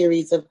and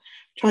series of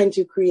trying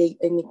to create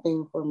a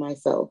nickname for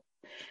myself.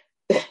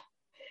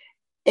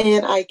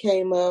 And I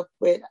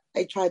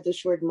tried to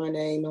shorten my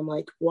name. I'm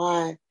like,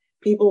 why?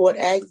 People would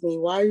ask me,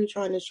 why are you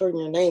trying to shorten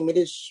your name? It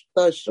is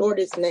the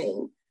shortest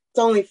name. It's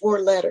only 4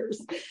 letters.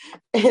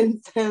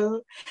 And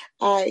so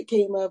I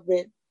came up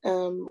with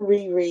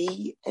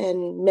Riri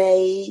and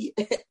May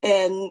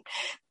and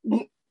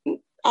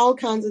all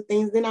kinds of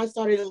things. Then I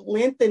started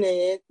lengthening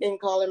it and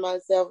calling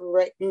myself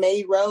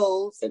May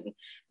Rose and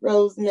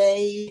Rose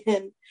May.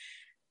 And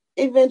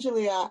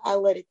eventually I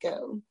let it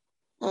go.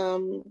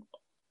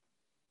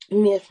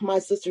 If my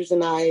sisters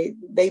and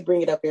they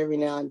bring it up every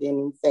now and then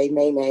and say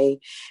May May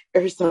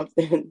or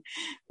something.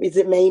 Is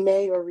it May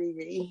May or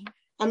Riri?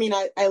 I mean,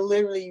 I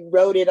literally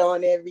wrote it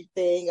on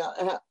everything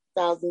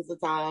thousands of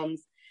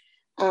times.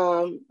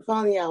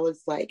 Finally, I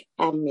was like,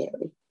 I'm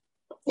Mary,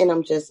 and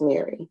I'm just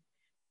Mary.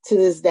 To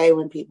this day,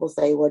 when people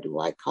say, what do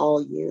I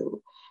call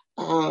you?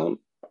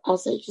 I'll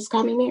say, just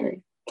call me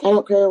Mary. I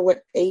don't care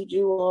what age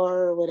you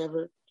are or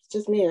whatever. It's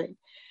just Mary,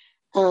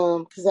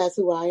 because that's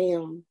who I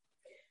am.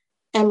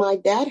 And my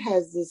dad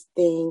has this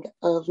thing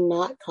of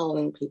not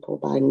calling people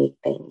by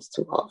nicknames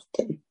too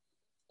often.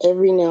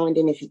 Every now and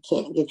then, if he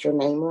can't get your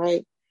name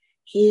right,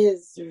 he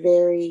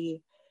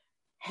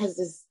has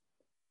this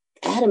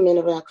adamant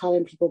about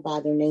calling people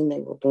by their name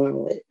they were born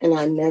with. And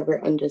I never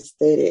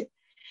understood it.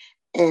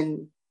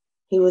 And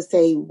he would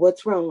say,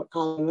 what's wrong with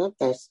calling them up?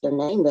 That's their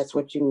name. That's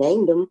what you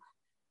named them.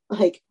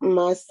 Like,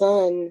 my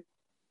son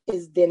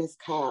is Dennis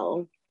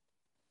Kyle.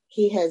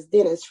 He has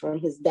Dennis from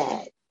his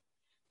dad.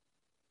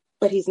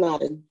 But he's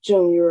not a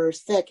junior or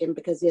second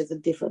because he has a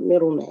different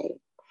middle name.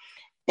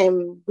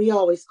 And we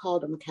always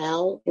called him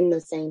Cal in the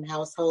same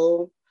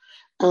household.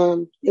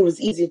 It was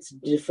easy to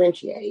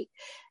differentiate.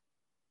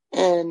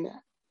 And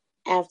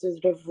after the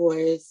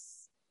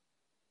divorce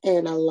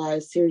and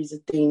a series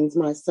of things,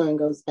 my son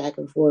goes back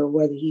and forth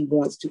whether he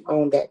wants to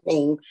own that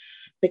name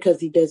because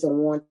he doesn't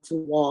want to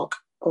walk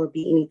or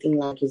be anything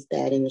like his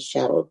dad in the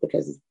shadow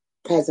because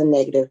he has a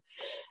negative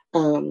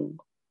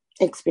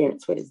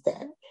experience with his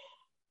dad.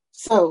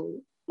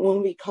 So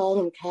when we call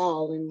him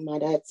Cal and my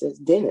dad says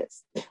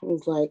Dennis,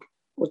 he's like,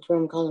 what's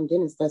wrong with calling him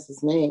Dennis? That's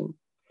his name.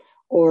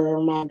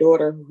 Or my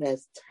daughter, who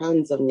has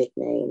tons of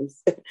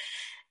nicknames,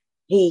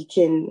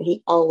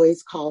 he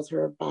always calls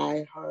her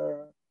by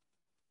her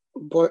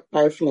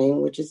birth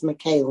name, which is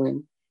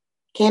McKaylin.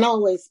 Can't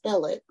always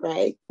spell it,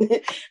 right?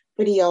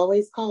 But he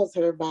always calls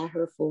her by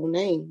her full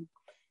name.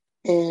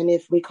 And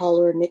if we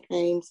call her a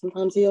nickname,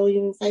 sometimes he'll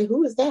even say,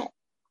 who is that?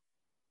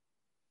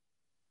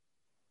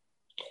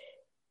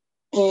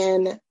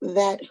 And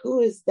that,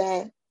 who is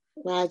that?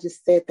 Well, I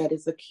just said that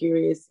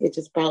it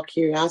just brought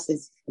curiosity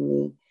to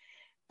me.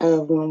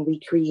 of when we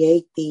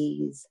create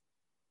these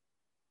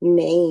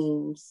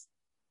names,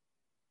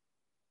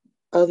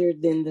 other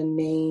than the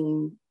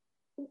name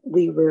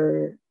we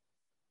were,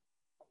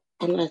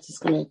 I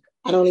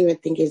don't even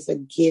think it's a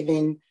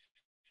given,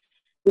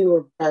 we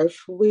were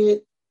birthed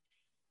with.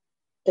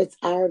 It's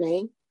our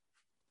name.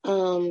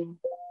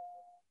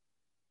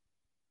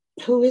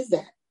 Who is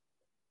that?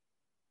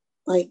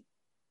 Like,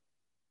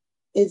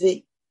 is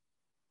it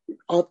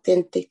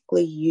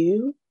authentically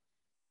you?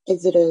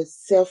 Is it a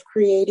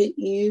self-created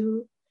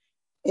you?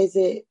 Is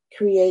it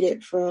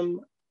created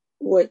from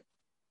what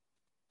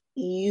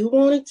you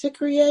wanted to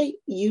create,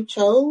 you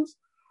chose?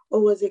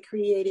 Or was it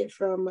created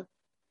from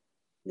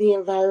the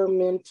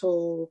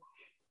environmental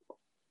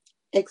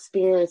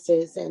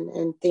experiences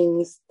and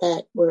things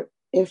that were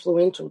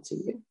influential to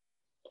you?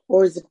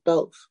 Or is it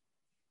both?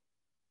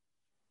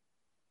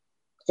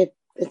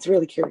 It's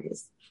really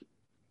curious.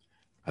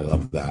 I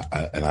love that.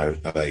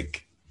 I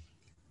like,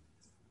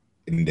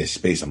 in this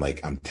space,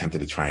 I'm tempted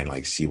to try and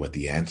like see what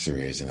the answer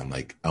is. And I'm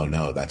like, oh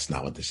no, that's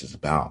not what this is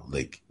about.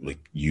 Like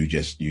you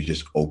just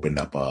opened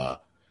up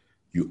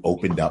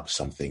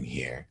something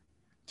here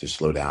to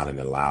slow down and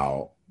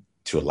allow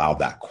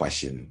that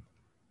question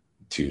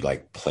to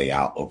like play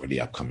out over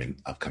the upcoming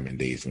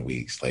days and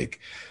weeks. Like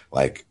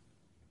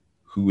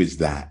who is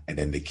that? And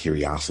then the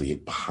curiosity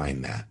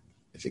behind that.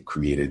 Is it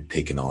created,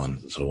 taken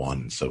on, so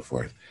on and so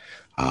forth?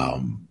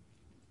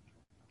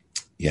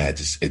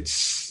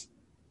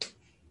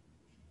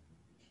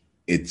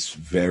 It's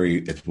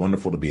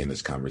wonderful to be in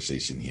this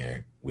conversation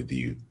here with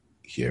you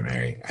here,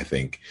 Mary. I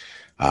think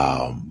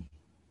I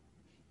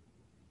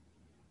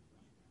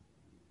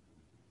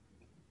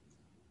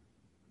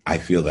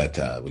feel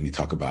that when you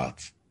talk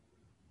about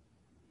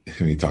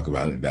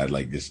that,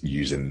 like just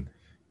using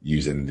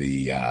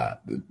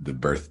the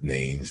birth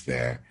names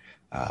there,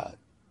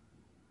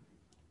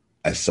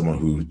 as someone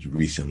who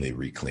recently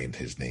reclaimed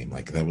his name,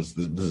 like this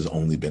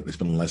it's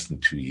been less than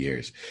 2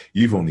 years.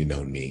 You've only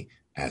known me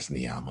as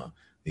Niama,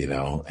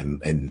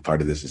 and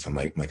part of this is I'm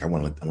like I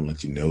want to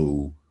let you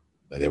know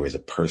that there was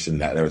a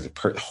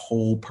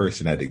whole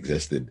person that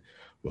existed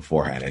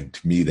beforehand, and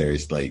to me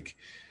there's like,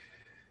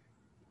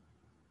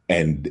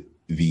 and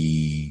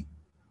the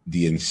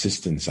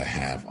insistence I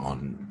have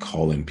on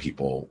calling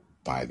people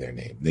by their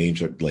name.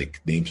 Names have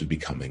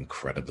become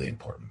incredibly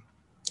important.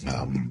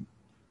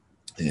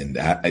 And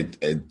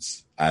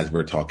it's, as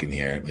we're talking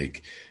here,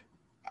 like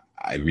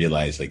I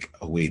realize, like,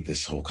 oh wait,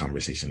 this whole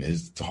conversation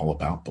it's all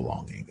about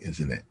belonging,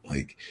 isn't it?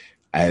 Like,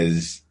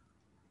 as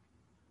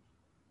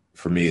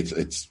for me,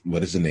 it's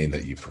what is the name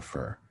that you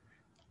prefer?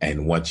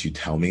 And once you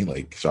tell me,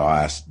 like, so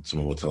I'll ask,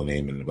 someone will tell a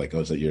name and they're like, oh,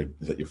 is that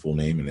your full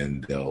name? And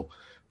then they'll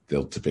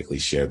typically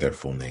share their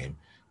full name.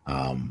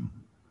 And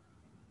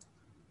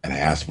I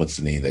ask, what's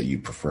the name that you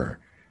prefer?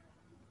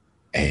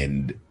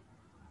 And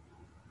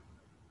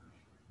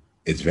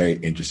it's very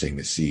interesting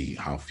to see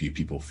how few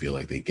people feel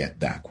like they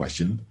get that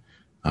question.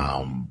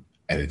 And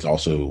it's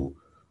also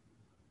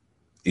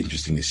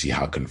interesting to see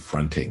how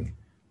confronting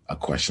a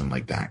question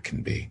like that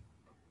can be.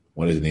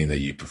 What is the name that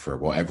you prefer?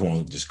 Well,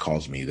 everyone just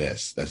calls me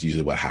this. That's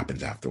usually what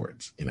happens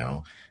afterwards, And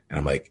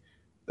I'm like,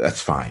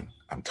 that's fine.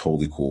 I'm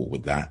totally cool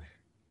with that.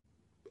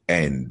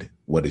 And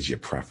what is your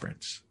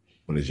preference?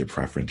 What is your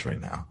preference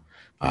right now?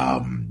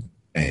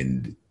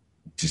 And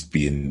just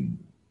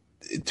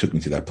it took me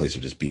to that place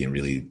of just being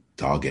really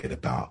dogged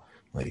about,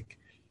 like,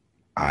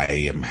 I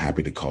am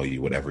happy to call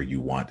you whatever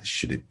you want,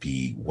 should it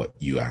be what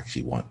you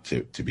actually want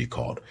to be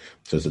called.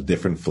 So it's a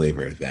different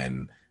flavor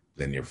than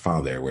your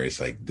father, where it's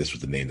like, this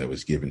was the name that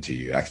was given to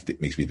you. Actually,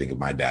 it makes me think of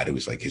my dad, who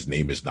was like, his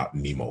name is not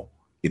Nemo,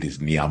 it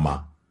is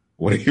Niama.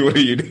 What are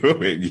you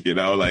doing?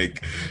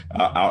 Like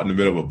out in the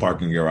middle of a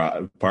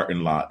parking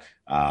lot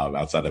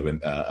outside of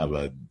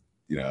a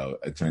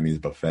a Chinese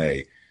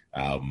buffet.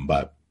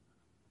 But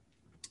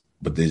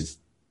there's,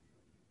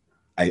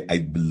 I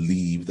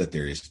believe that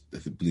there is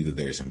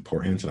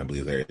importance, and I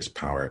believe there is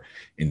power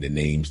in the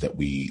names that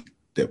we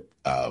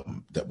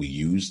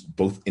use,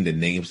 both in the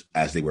names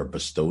as they were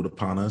bestowed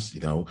upon us.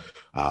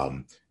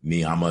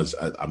 Niyama's,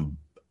 I'm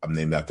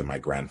named after my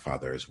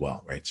grandfather as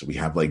well, right? So we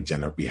have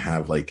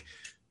like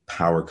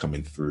power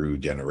coming through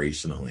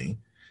generationally,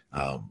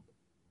 and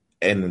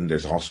then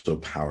there's also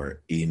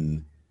power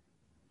in,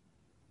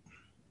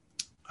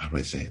 how do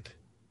I say it,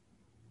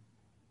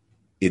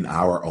 in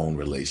our own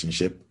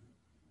relationship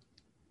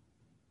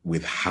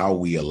with how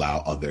we allow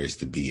others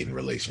to be in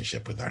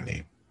relationship with our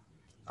name.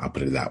 I'll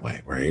put it that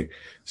way, right?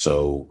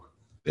 So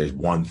there's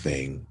one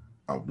thing,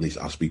 at least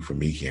I'll speak for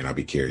me here, and I'll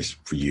be curious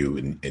for you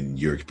and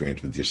your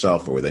experience with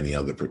yourself or with any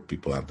other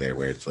people out there,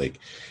 where it's like,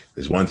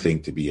 there's one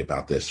thing to be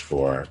about this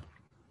for,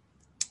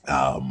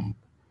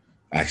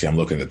 actually, I'm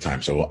looking at the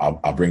time, so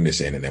I'll bring this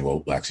in and then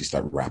we'll actually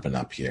start wrapping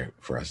up here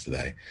for us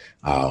today.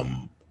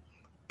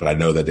 But I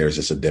know that there's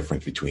just a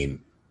difference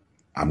between,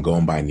 I'm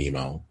going by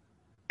Nemo,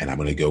 and I'm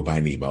going to go by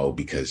Nemo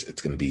because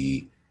it's going to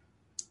be,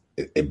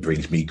 it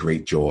brings me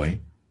great joy.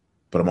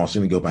 But I'm also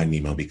going to go by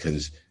Nemo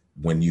because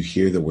when you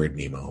hear the word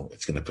Nemo,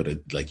 it's going to put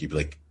it like, you'd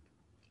be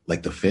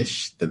like the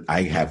fish. That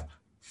I have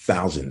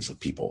thousands of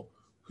people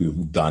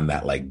who've done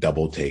that like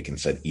double take and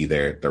said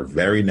either their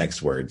very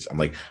next words. I'm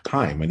like,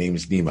 hi, my name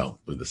is Nemo,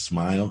 with a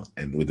smile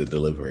and with the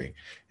delivery.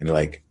 And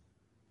they're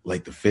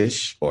like the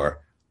fish,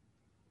 or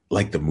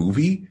like the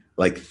movie,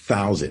 like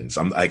thousands.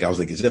 I was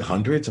like, is it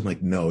hundreds? I'm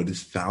like, no, it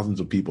is thousands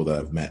of people that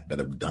I've met that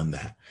have done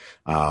that.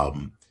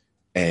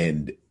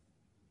 And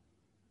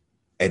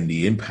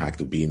the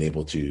impact of being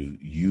able to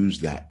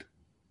use that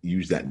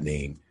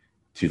name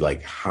to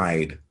like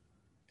hide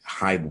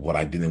what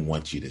I didn't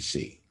want you to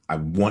see.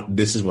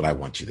 This is what I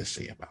want you to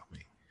see about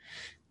me.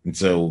 And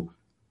so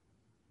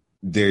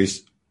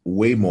there's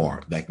way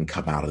more that can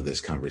come out of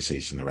this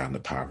conversation around the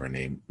power of our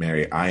name.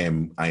 Mary, I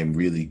am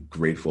really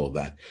grateful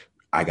that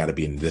I got to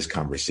be in this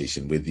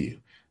conversation with you.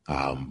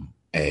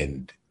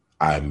 And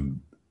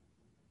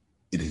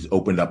it has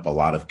opened up a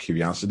lot of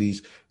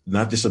curiosities,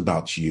 not just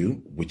about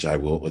you, which I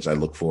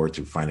look forward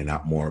to finding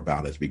out more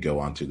about as we go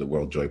onto the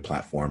World Joy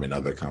platform and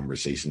other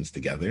conversations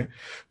together,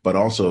 but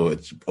also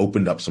it's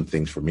opened up some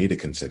things for me to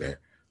consider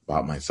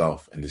about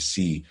myself and to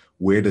see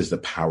where does the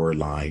power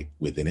lie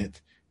within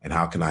it, and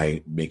how can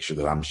I make sure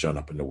that I'm showing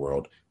up in the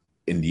world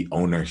in the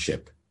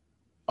ownership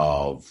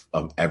of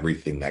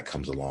everything that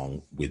comes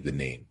along with the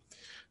name.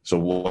 So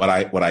what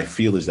I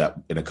feel is that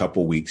in a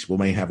couple of weeks we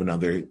may have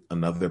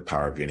another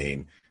Power of Your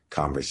Name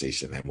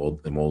conversation, and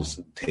we'll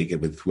take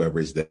it with whoever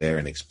is there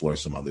and explore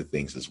some other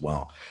things as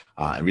well,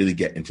 and really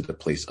get into the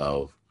place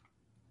of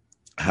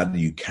how do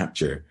you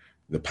capture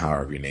the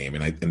power of your name.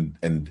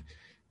 And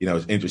you know,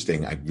 it's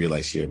interesting. I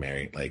realize here,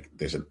 Mary, like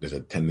there's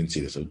a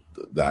tendency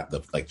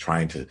that like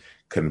trying to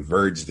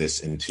converge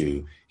this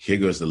into, here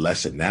goes the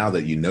lesson. Now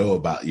that you know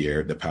about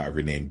the power of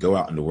your name, go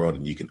out in the world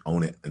and you can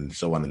own it, and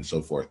so on and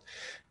so forth.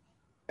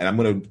 And I'm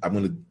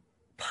gonna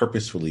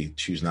purposefully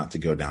choose not to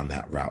go down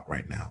that route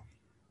right now,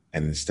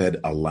 and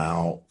instead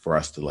allow for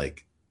us to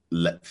like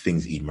let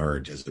things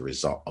emerge as a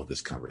result of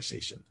this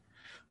conversation.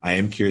 I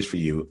am curious for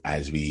you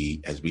as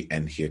we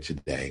end here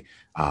today.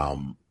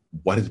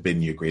 What has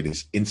been your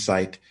greatest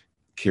insight,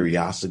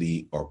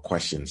 curiosity, or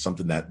question,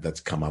 something that's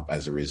come up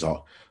as a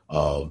result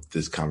of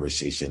this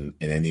conversation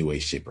in any way,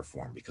 shape, or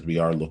form? Because we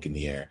are looking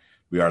here,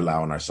 we are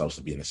allowing ourselves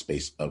to be in a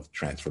space of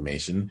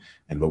transformation.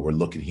 And what we're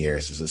looking here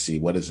is to see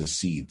what is the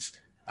seeds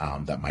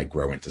that might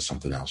grow into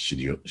something else, should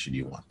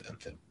you want them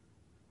to.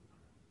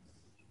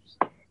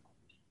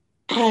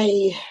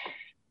 I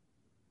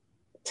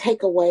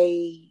take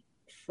away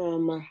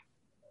from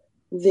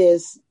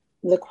this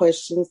the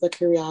questions, the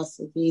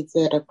curiosities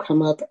that have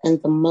come up, and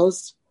the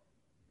most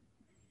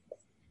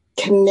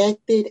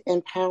connected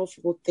and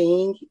powerful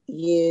thing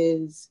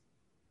is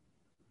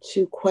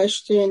to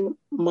question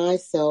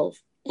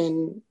myself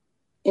and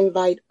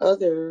invite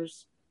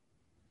others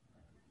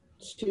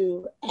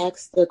to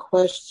ask the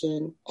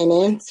question and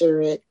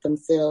answer it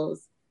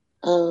themselves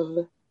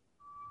of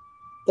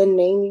the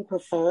name you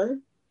prefer.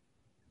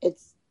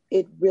 It's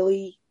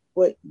really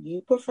what you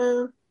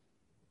prefer,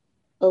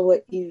 or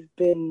what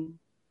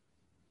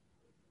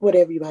what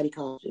everybody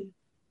calls you.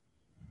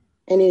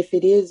 And if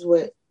it is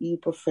what you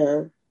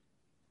prefer,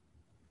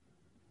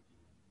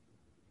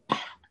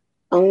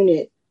 own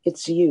it.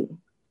 It's you.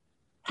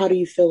 How do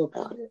you feel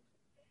about it?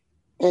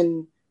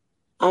 And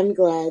I'm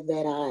glad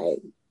that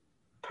I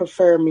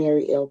prefer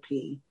Mary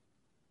LP.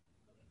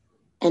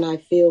 And I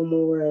feel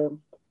more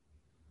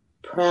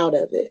proud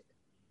of it.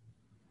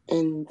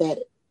 And that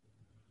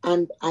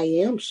I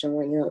am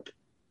showing up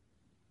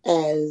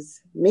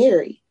as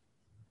Mary.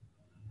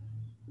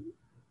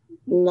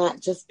 Not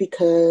just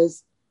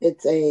because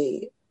it's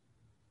a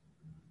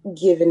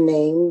given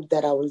name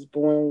that I was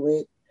born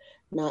with,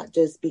 not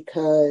just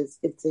because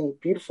it's a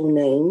beautiful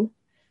name,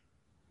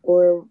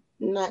 or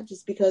not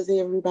just because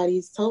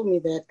everybody's told me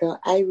that.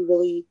 I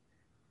really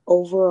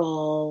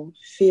overall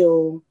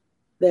feel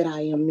that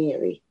I am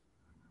Mary.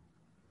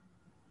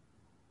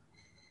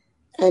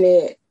 And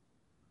it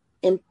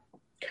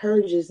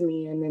encourages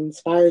me and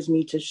inspires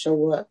me to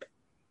show up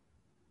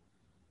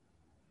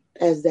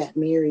as that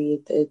Mary.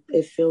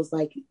 It feels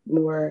like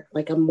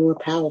I'm more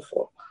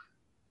powerful.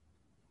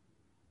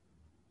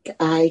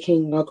 I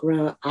can walk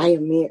around, I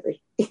am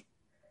Mary.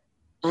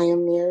 I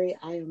am Mary,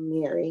 I am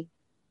Mary.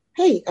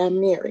 Hey, I'm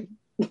Mary.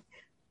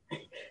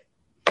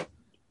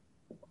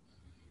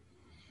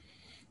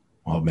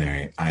 Well,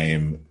 Mary, I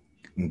am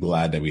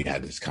glad that we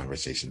had this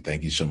conversation.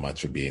 Thank you so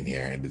much for being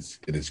here. And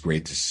it is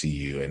great to see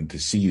you, and to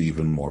see you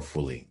even more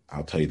fully.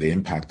 I'll tell you the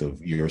impact of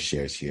your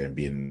shares here and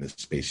being in this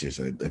space here.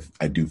 So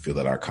I do feel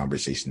that our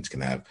conversations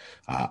can have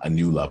a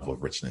new level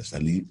of richness,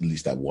 at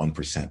least that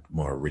 1%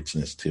 more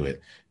richness to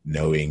it,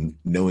 knowing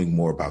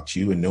more about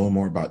you and knowing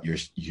more about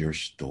your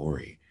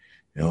story,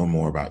 knowing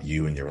more about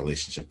you and your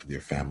relationship with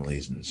your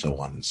families and so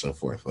on and so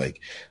forth.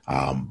 Like,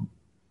 I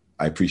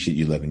appreciate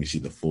you letting me see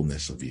the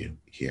fullness of you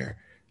here.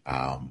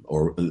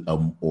 Or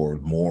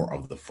more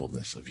of the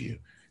fullness of you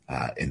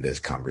in this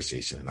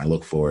conversation. And I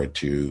look forward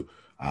to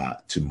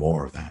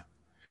more of that.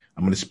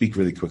 I'm going to speak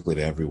really quickly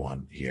to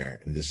everyone here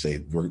and just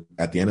say we're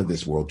at the end of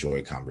this World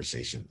Joy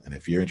conversation. And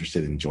if you're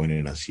interested in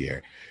joining us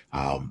here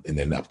in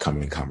an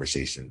upcoming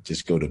conversation,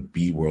 just go to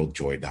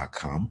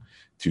beworldjoy.com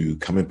to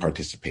come and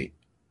participate.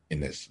 in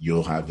this.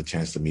 You'll have a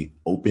chance to meet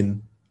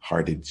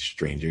open-hearted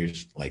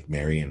strangers like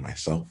Mary and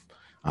myself,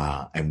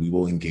 and we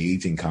will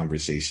engage in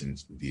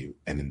conversations with you.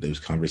 And in those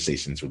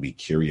conversations will be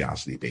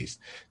curiosity-based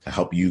to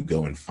help you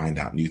go and find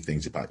out new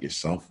things about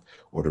yourself,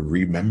 or to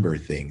remember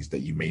things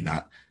that you may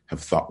not have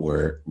thought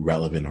were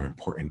relevant or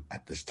important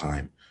at this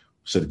time,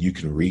 so that you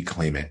can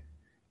reclaim it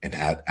and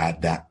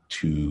add that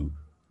to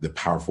the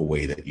powerful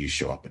way that you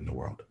show up in the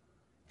world.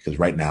 Because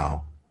right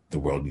now, the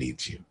world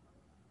needs you.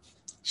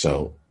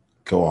 So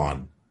go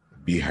on,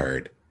 be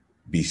heard,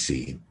 be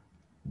seen,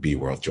 be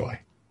world joy.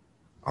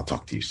 I'll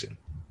talk to you soon.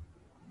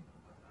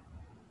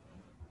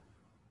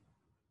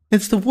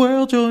 It's the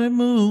World Joy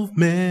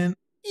Movement.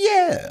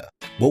 Yeah.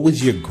 What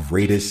was your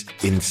greatest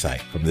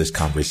insight from this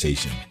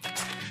conversation?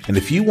 And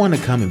if you want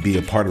to come and be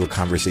a part of a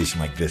conversation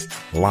like this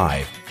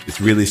live, it's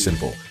really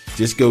simple.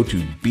 Just go to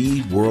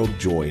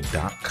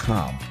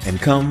beworldjoy.com and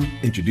come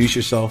introduce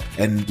yourself,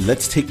 and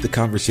let's take the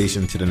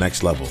conversation to the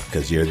next level,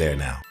 because you're there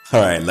now.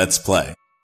 All right, let's play.